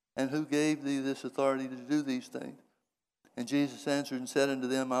 And who gave thee this authority to do these things? And Jesus answered and said unto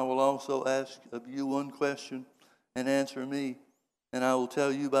them, I will also ask of you one question, and answer me, and I will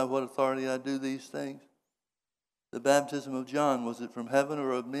tell you by what authority I do these things. The baptism of John, was it from heaven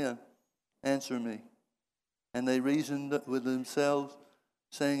or of men? Answer me. And they reasoned with themselves,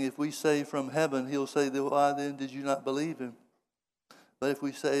 saying, if we say from heaven, he'll say, why then did you not believe him? But if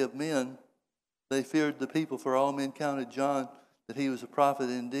we say of men, they feared the people, for all men counted John that he was a prophet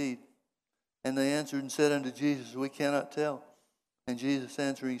indeed. And they answered and said unto Jesus, we cannot tell. And Jesus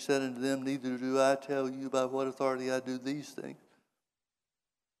answering said unto them, neither do I tell you by what authority I do these things.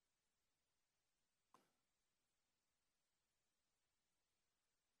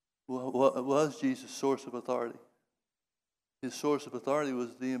 Well, what was Jesus' source of authority? His source of authority was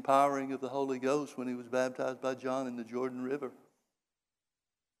the empowering of the Holy Ghost when he was baptized by John in the Jordan River.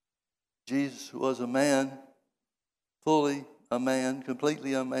 Jesus was a man, fully a man,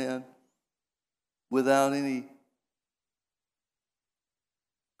 completely a man, without any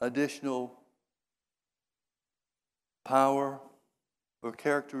additional power or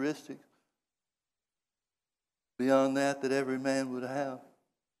characteristics beyond that every man would have.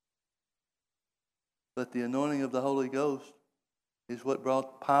 But the anointing of the Holy Ghost is what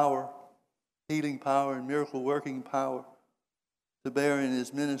brought power, healing power and miracle working power to bear in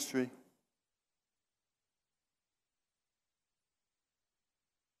his ministry.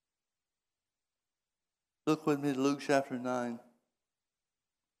 Look with me to Luke chapter 9.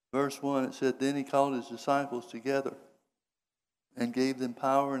 Verse 1, it said, then he called his disciples together and gave them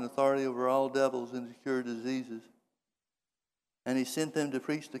power and authority over all devils and to cure diseases. And he sent them to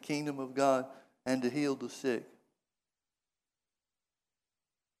preach the kingdom of God and to heal the sick.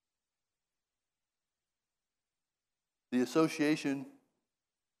 The association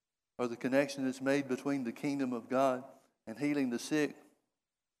or the connection that's made between the kingdom of God and healing the sick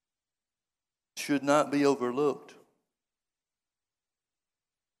should not be overlooked.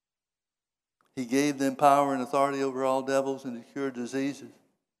 He gave them power and authority over all devils and to cure diseases.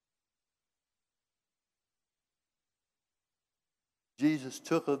 Jesus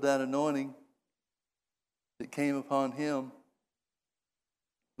took of that anointing that came upon him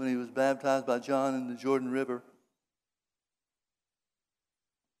when he was baptized by John in the Jordan River,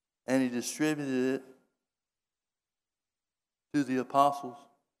 and he distributed it to the apostles.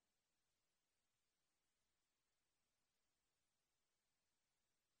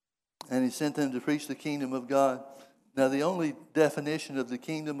 And he sent them to preach the kingdom of God. Now, the only definition of the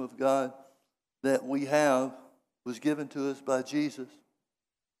kingdom of God that we have was given to us by Jesus.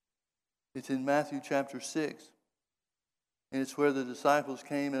 It's in Matthew chapter 6. And it's where the disciples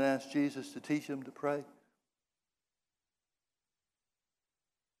came and asked Jesus to teach them to pray.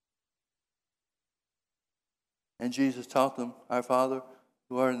 And Jesus taught them, our Father,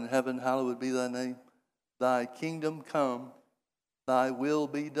 who art in heaven, hallowed be thy name. Thy kingdom come, thy will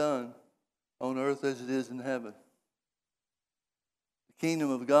be done on earth as it is in heaven. The kingdom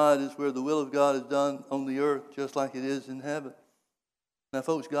of God is where the will of God is done on the earth just like it is in heaven. Now,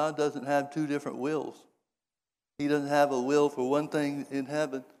 folks, God doesn't have two different wills. He doesn't have a will for one thing in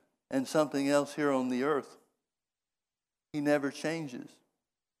heaven and something else here on the earth. He never changes.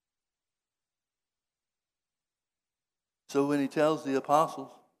 So when he tells the apostles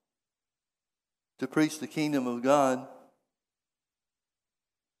to preach the kingdom of God,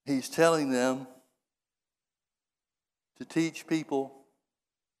 he's telling them to teach people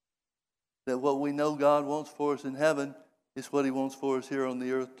that what we know God wants for us in heaven is what he wants for us here on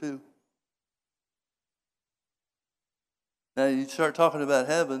the earth too. Now you start talking about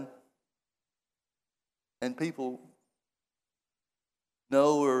heaven, and people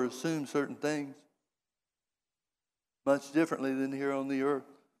know or assume certain things much differently than here on the earth.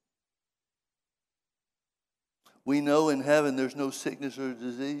 We know in heaven there's no sickness or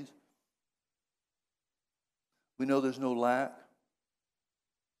disease. We know there's no lack.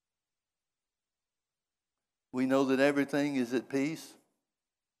 We know that everything is at peace.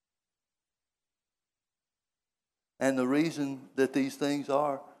 And the reason that these things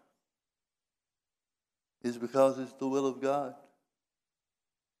are is because it's the will of God.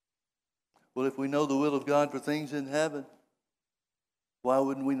 Well, if we know the will of God for things in heaven, why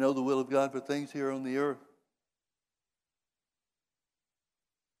wouldn't we know the will of God for things here on the earth?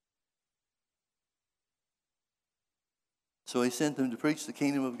 So he sent them to preach the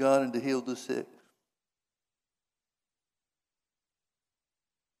kingdom of God and to heal the sick.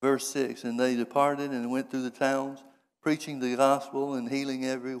 Verse 6, and they departed and went through the towns, preaching the gospel and healing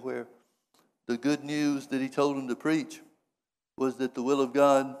everywhere. The good news that he told them to preach was that the will of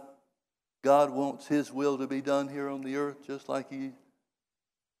God, God wants his will to be done here on the earth just like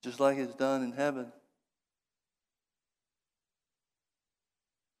it's done in heaven.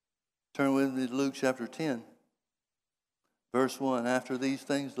 Turn with me to Luke chapter 10. Verse 1, after these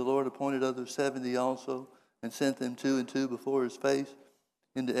things the Lord appointed others 70 also, and sent them 2 and 2 before his face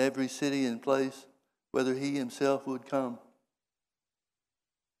into every city and place, whether he himself would come.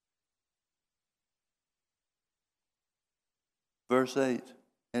 Verse 8,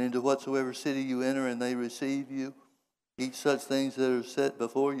 and into whatsoever city you enter, and they receive you, eat such things that are set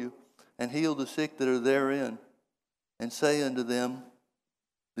before you, and heal the sick that are therein, and say unto them,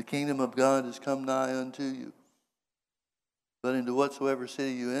 the kingdom of God is come nigh unto you. But into whatsoever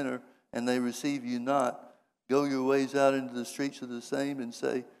city you enter, and they receive you not, go your ways out into the streets of the same, and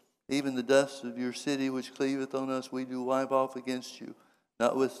say, even the dust of your city which cleaveth on us we do wipe off against you.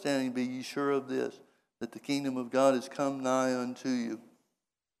 Notwithstanding, be ye sure of this, that the kingdom of God is come nigh unto you.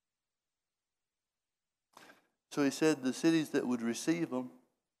 So he said the cities that would receive them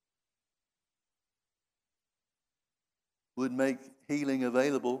would make healing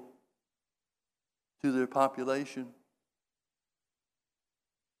available to their population.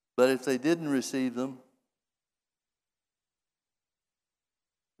 But if they didn't receive them,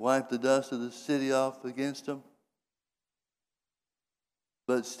 wipe the dust of the city off against them,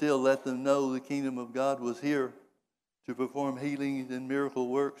 but still let them know the kingdom of God was here to perform healing and miracle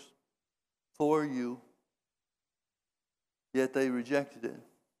works for you, yet they rejected it.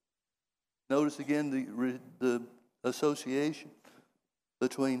 Notice again the association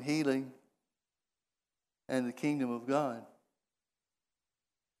between healing and the kingdom of God.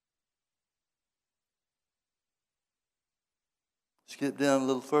 Skip down a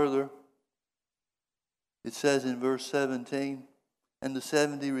little further. It says in verse 17, and the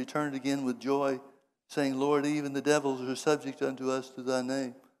 70 returned again with joy, saying, Lord, even the devils are subject unto us through thy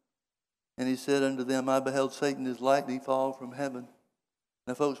name. And he said unto them, I beheld Satan as lightning fall from heaven.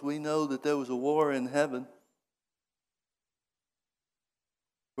 Now, folks, we know that there was a war in heaven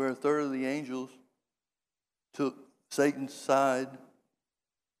where a third of the angels took Satan's side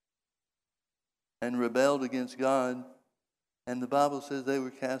and rebelled against God. And the Bible says they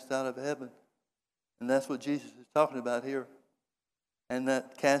were cast out of heaven. And that's what Jesus is talking about here. And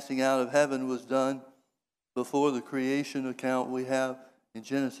that casting out of heaven was done before the creation account we have in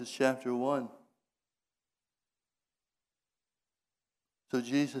Genesis chapter 1. So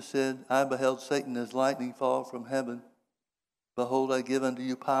Jesus said, I beheld Satan as lightning fall from heaven. Behold, I give unto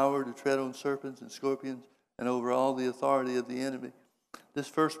you power to tread on serpents and scorpions and over all the authority of the enemy. This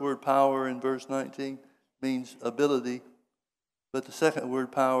first word, power, in verse 19 means ability. But the second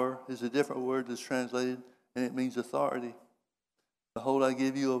word, power, is a different word that's translated, and it means authority. Behold, I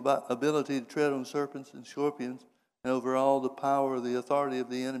give you ability to tread on serpents and scorpions, and over all the power of the authority of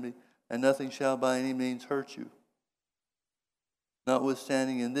the enemy, and nothing shall by any means hurt you.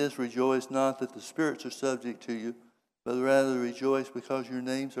 Notwithstanding in this, rejoice not that the spirits are subject to you, but rather rejoice because your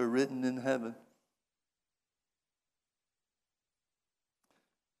names are written in heaven.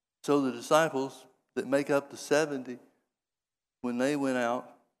 So the disciples that make up the 70, when they went out,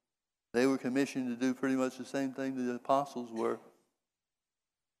 they were commissioned to do pretty much the same thing the apostles were.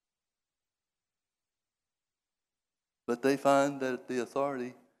 But they find that the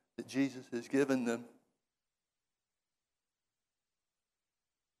authority that Jesus has given them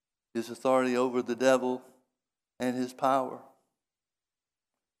is authority over the devil and his power.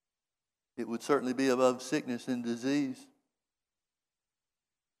 It would certainly be above sickness and disease.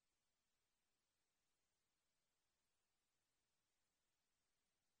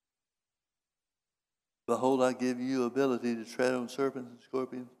 Behold, I give you ability to tread on serpents and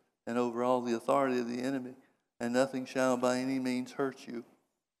scorpions and over all the authority of the enemy, and nothing shall by any means hurt you.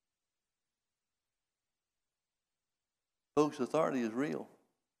 Folks, authority is real.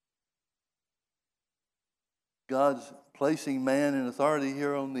 God's placing man in authority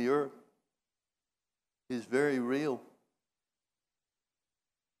here on the earth is very real.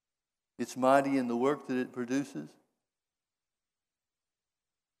 It's mighty in the work that it produces.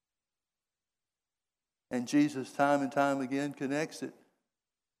 And Jesus, time and time again, connects it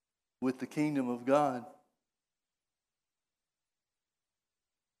with the kingdom of God.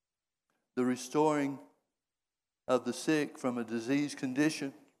 The restoring of the sick from a diseased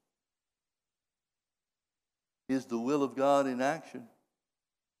condition is the will of God in action.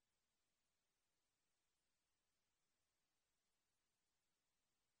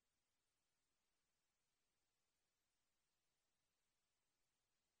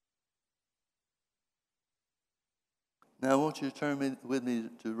 Now I want you to turn with me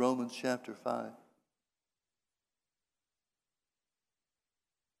to Romans chapter 5.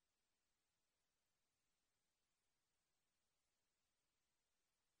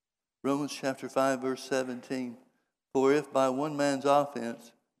 Romans chapter 5, verse 17. For if by one man's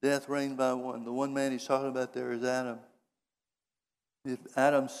offense death reigned by one, the one man he's talking about there is Adam. If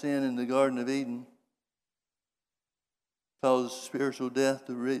Adam's sin in the Garden of Eden caused spiritual death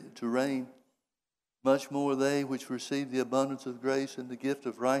to reign, much more they which receive the abundance of grace and the gift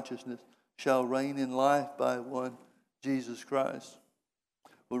of righteousness shall reign in life by one, Jesus Christ.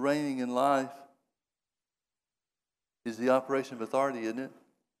 Well, reigning in life is the operation of authority, isn't it?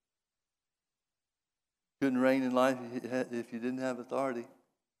 Couldn't reign in life if you didn't have authority.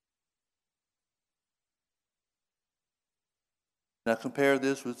 Now compare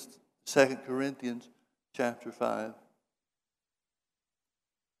this with 2 Corinthians chapter 5.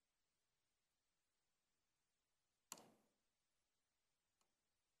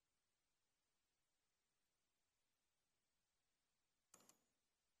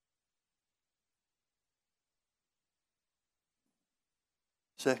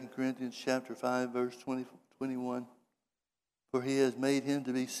 Second Corinthians chapter 5, verse 21. For he has made him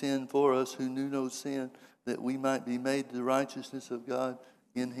to be sin for us who knew no sin, that we might be made the righteousness of God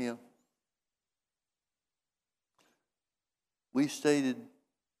in him. We stated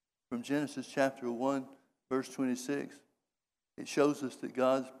from Genesis chapter 1, verse 26, it shows us that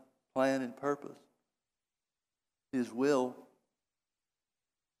God's plan and purpose, his will,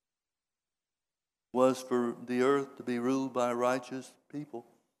 was for the earth to be ruled by righteous people.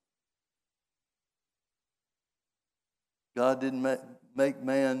 God didn't make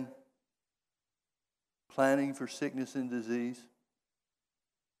man planning for sickness and disease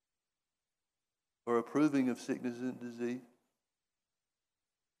or approving of sickness and disease.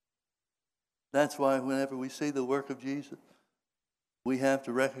 That's why whenever we see the work of Jesus, we have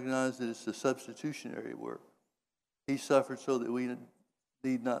to recognize that it's a substitutionary work. He suffered so that we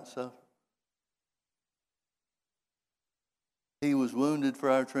need not suffer. He was wounded for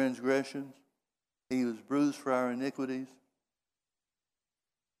our transgressions. He was bruised for our iniquities.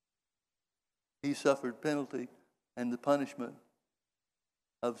 He suffered penalty and the punishment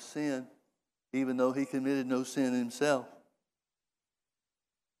of sin, even though he committed no sin himself.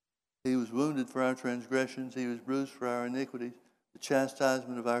 He was wounded for our transgressions. He was bruised for our iniquities. The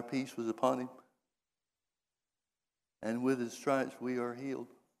chastisement of our peace was upon him. And with his stripes we are healed.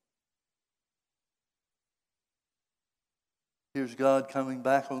 Here's God coming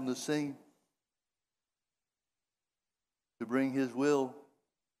back on the scene to bring his will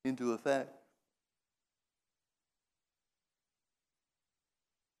into effect.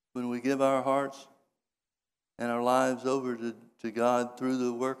 When we give our hearts and our lives over to God through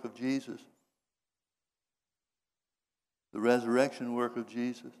the work of Jesus, the resurrection work of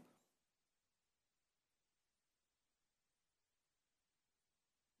Jesus,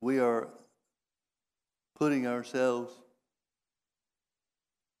 we are putting ourselves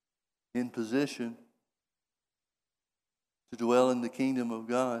in position to dwell in the kingdom of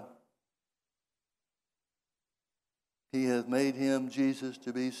God. He hath made him, Jesus,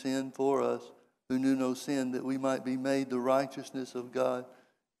 to be sin for us, who knew no sin, that we might be made the righteousness of God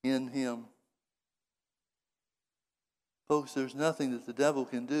in him. Folks, there's nothing that the devil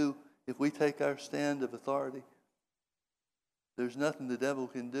can do if we take our stand of authority. There's nothing the devil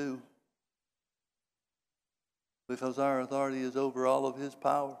can do, because our authority is over all of his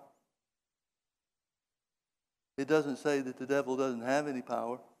power. It doesn't say that the devil doesn't have any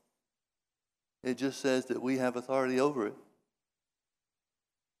power. It just says that we have authority over it.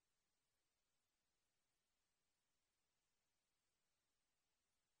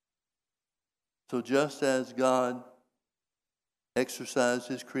 So just as God exercised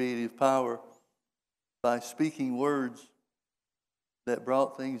his creative power by speaking words that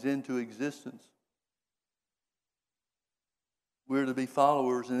brought things into existence, we're to be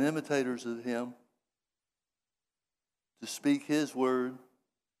followers and imitators of him, to speak his word,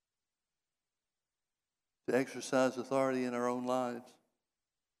 to exercise authority in our own lives,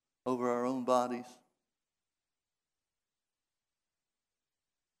 over our own bodies.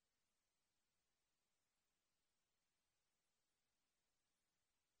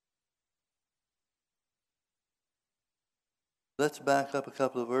 Let's back up a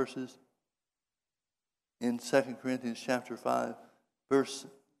couple of verses in 2 Corinthians chapter 5, verse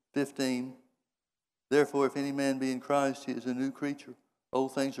 15. Therefore, if any man be in Christ, he is a new creature.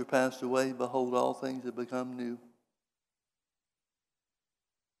 Old things are passed away. Behold, all things have become new.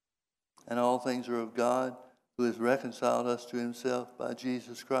 And all things are of God, who has reconciled us to himself by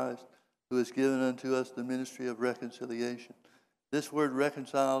Jesus Christ, who has given unto us the ministry of reconciliation. This word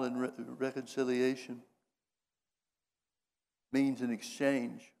reconcile and reconciliation means an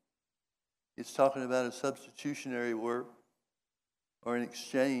exchange. It's talking about a substitutionary work or an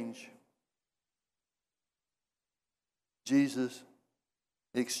exchange. Jesus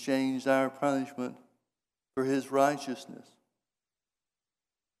exchanged our punishment for his righteousness.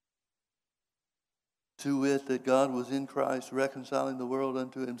 To wit, that God was in Christ reconciling the world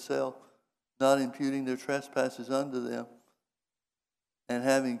unto himself, not imputing their trespasses unto them, and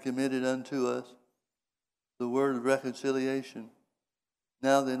having committed unto us the word of reconciliation.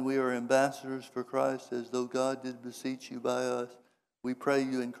 Now then, we are ambassadors for Christ, as though God did beseech you by us. We pray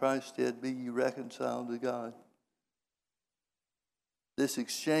you in Christ's stead, be ye reconciled to God. This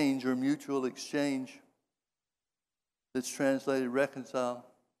exchange or mutual exchange that's translated reconcile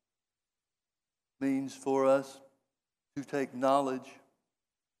means for us to take knowledge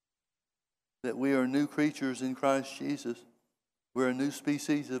that we are new creatures in Christ Jesus. We're a new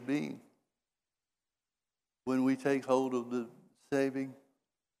species of being when we take hold of the saving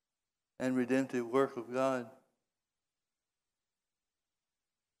and redemptive work of God.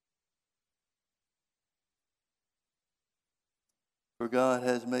 For God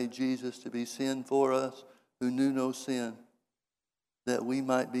has made Jesus to be sin for us who knew no sin, that we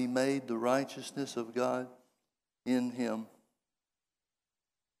might be made the righteousness of God in him.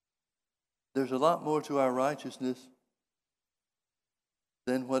 There's a lot more to our righteousness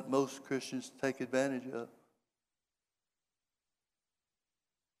than what most Christians take advantage of.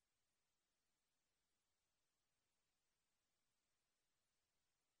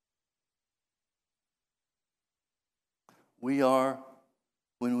 We are,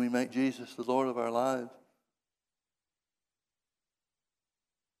 when we make Jesus the Lord of our lives,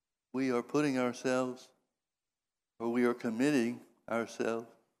 we are putting ourselves, or we are committing ourselves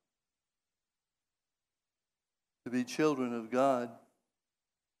to be children of God.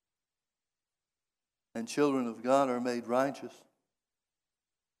 And children of God are made righteous.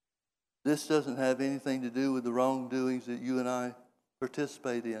 This doesn't have anything to do with the wrongdoings that you and I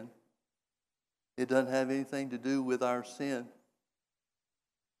participate in. It doesn't have anything to do with our sin.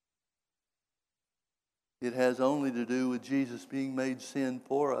 It has only to do with Jesus being made sin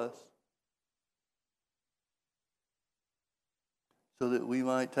for us, so that we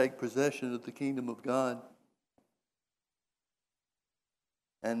might take possession of the kingdom of God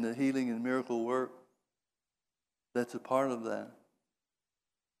and the healing and miracle work that's a part of that.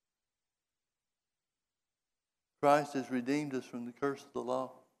 Christ has redeemed us from the curse of the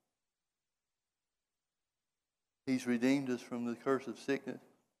law. He's redeemed us from the curse of sickness.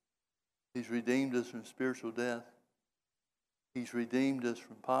 He's redeemed us from spiritual death. He's redeemed us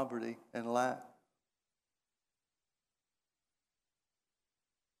from poverty and lack.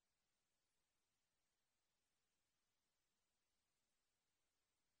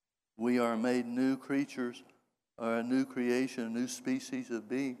 We are made new creatures, or a new creation, a new species of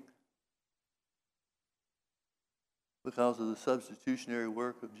being, because of the substitutionary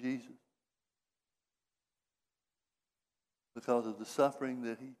work of Jesus, because of the suffering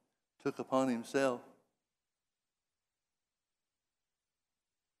that he took upon himself.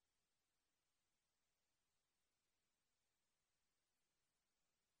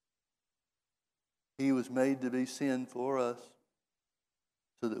 He was made to be sin for us,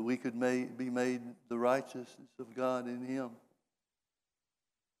 so that we could be made the righteousness of God in him.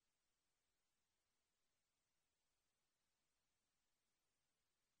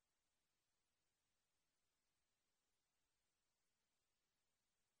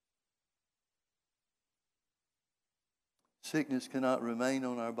 Sickness cannot remain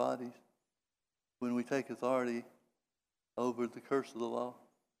on our bodies when we take authority over the curse of the law.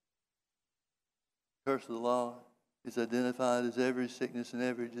 curse of the law is identified as every sickness and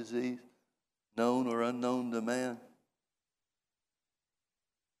every disease, known or unknown to man.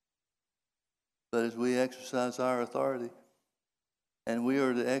 But as we exercise our authority, and we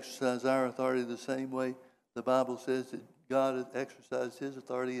are to exercise our authority the same way the Bible says that God has exercised his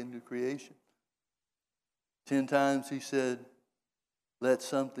authority in the creation. 10 times he said, let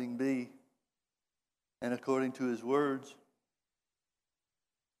something be. And according to his words,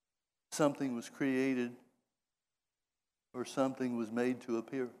 something was created or something was made to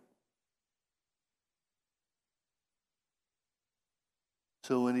appear.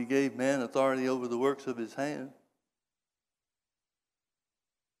 So when he gave man authority over the works of his hand,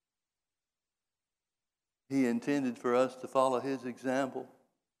 he intended for us to follow his example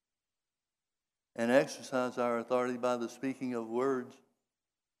and exercise our authority by the speaking of words,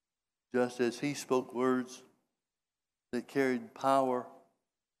 just as he spoke words that carried power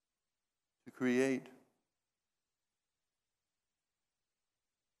to create.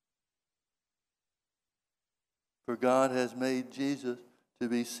 For God has made Jesus to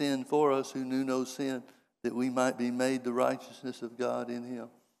be sin for us who knew no sin, that we might be made the righteousness of God in him.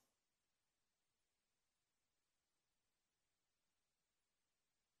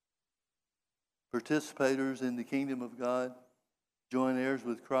 Participators in the kingdom of God, joint heirs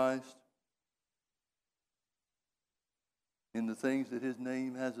with Christ in the things that his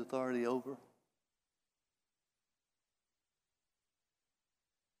name has authority over.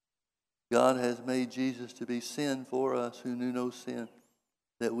 God has made Jesus to be sin for us who knew no sin,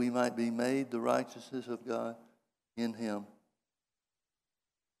 that we might be made the righteousness of God in him.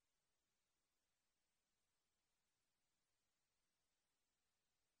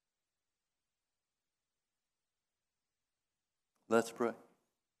 Let's pray.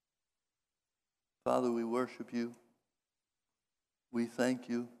 Father, we worship you. We thank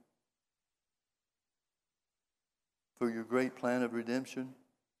you for your great plan of redemption.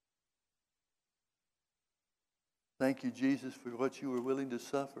 Thank you, Jesus, for what you were willing to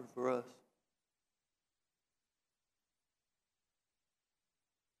suffer for us.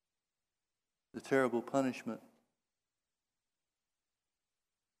 The terrible punishment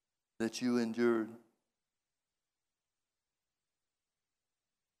that you endured.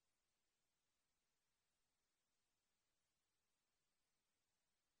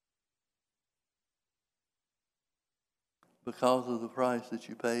 Because of the price that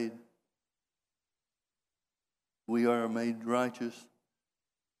you paid, we are made righteous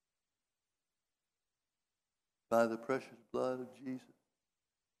by the precious blood of Jesus.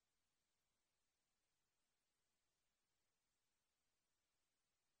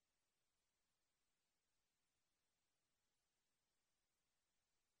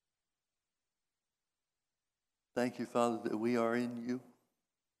 Thank you, Father, that we are in you.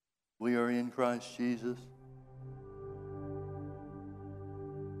 We are in Christ Jesus.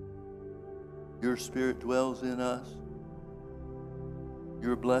 Your Spirit dwells in us.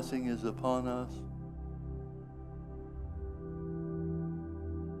 Your blessing is upon us.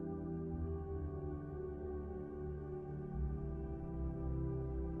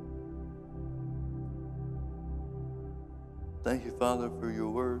 Thank you, Father, for your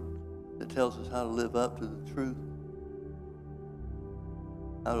word that tells us how to live up to the truth,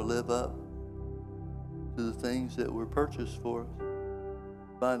 how to live up to the things that were purchased for us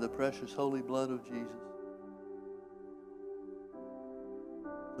by the precious holy blood of Jesus.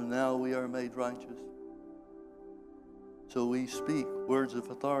 So now we are made righteous. So we speak words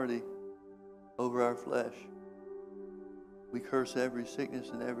of authority over our flesh. We curse every sickness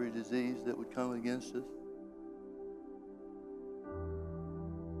and every disease that would come against us.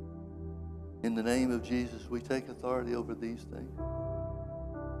 In the name of Jesus, we take authority over these things.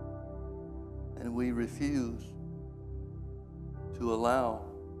 And we refuse to allow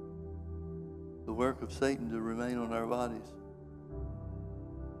the work of Satan to remain on our bodies.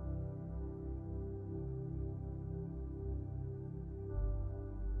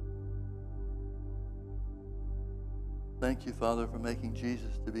 Thank you, Father, for making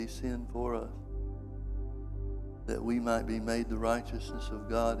Jesus to be sin for us, that we might be made the righteousness of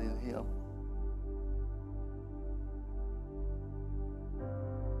God in him.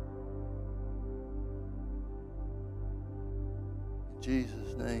 In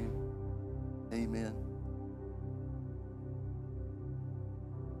Jesus' name, amen.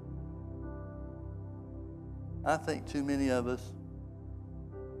 I think too many of us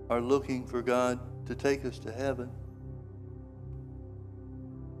are looking for God to take us to heaven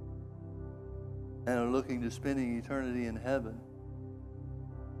and are looking to spending eternity in heaven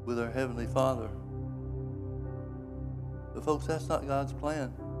with our Heavenly Father. But folks, that's not God's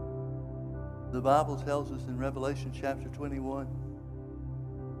plan. The Bible tells us in Revelation chapter 21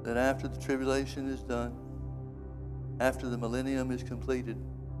 that after the tribulation is done, after the millennium is completed,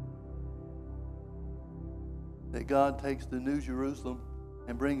 that God takes the New Jerusalem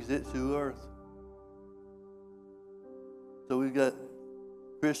and brings it to earth. So we've got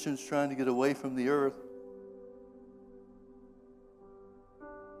Christians trying to get away from the earth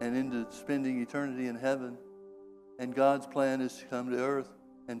and into spending eternity in heaven. And God's plan is to come to earth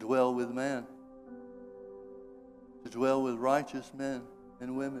and dwell with man, to dwell with righteous men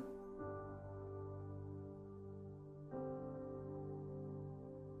and women.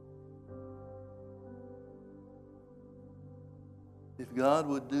 If God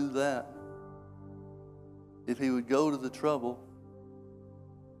would do that, if he would go to the trouble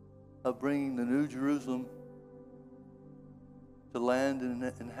of bringing the New Jerusalem to land and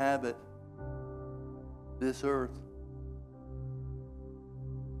inhabit this earth,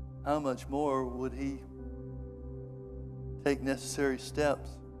 how much more would he take necessary steps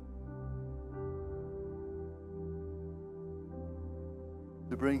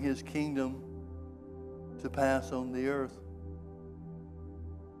to bring his kingdom to pass on the earth?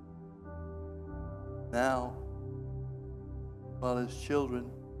 Now, while his children,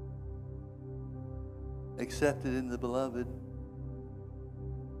 accepted in the beloved,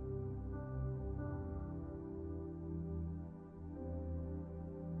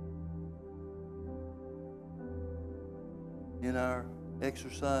 in our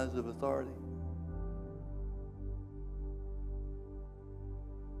exercise of authority,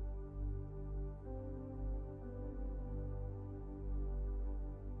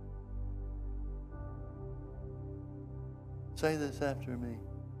 say this after me.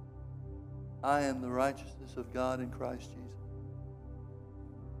 I am the righteousness of God in Christ Jesus.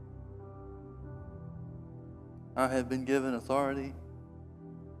 I have been given authority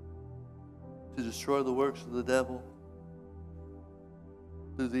to destroy the works of the devil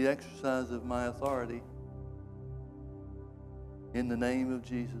through the exercise of my authority in the name of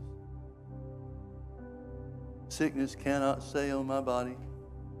Jesus. Sickness cannot stay on my body.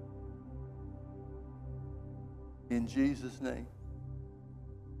 In Jesus' name.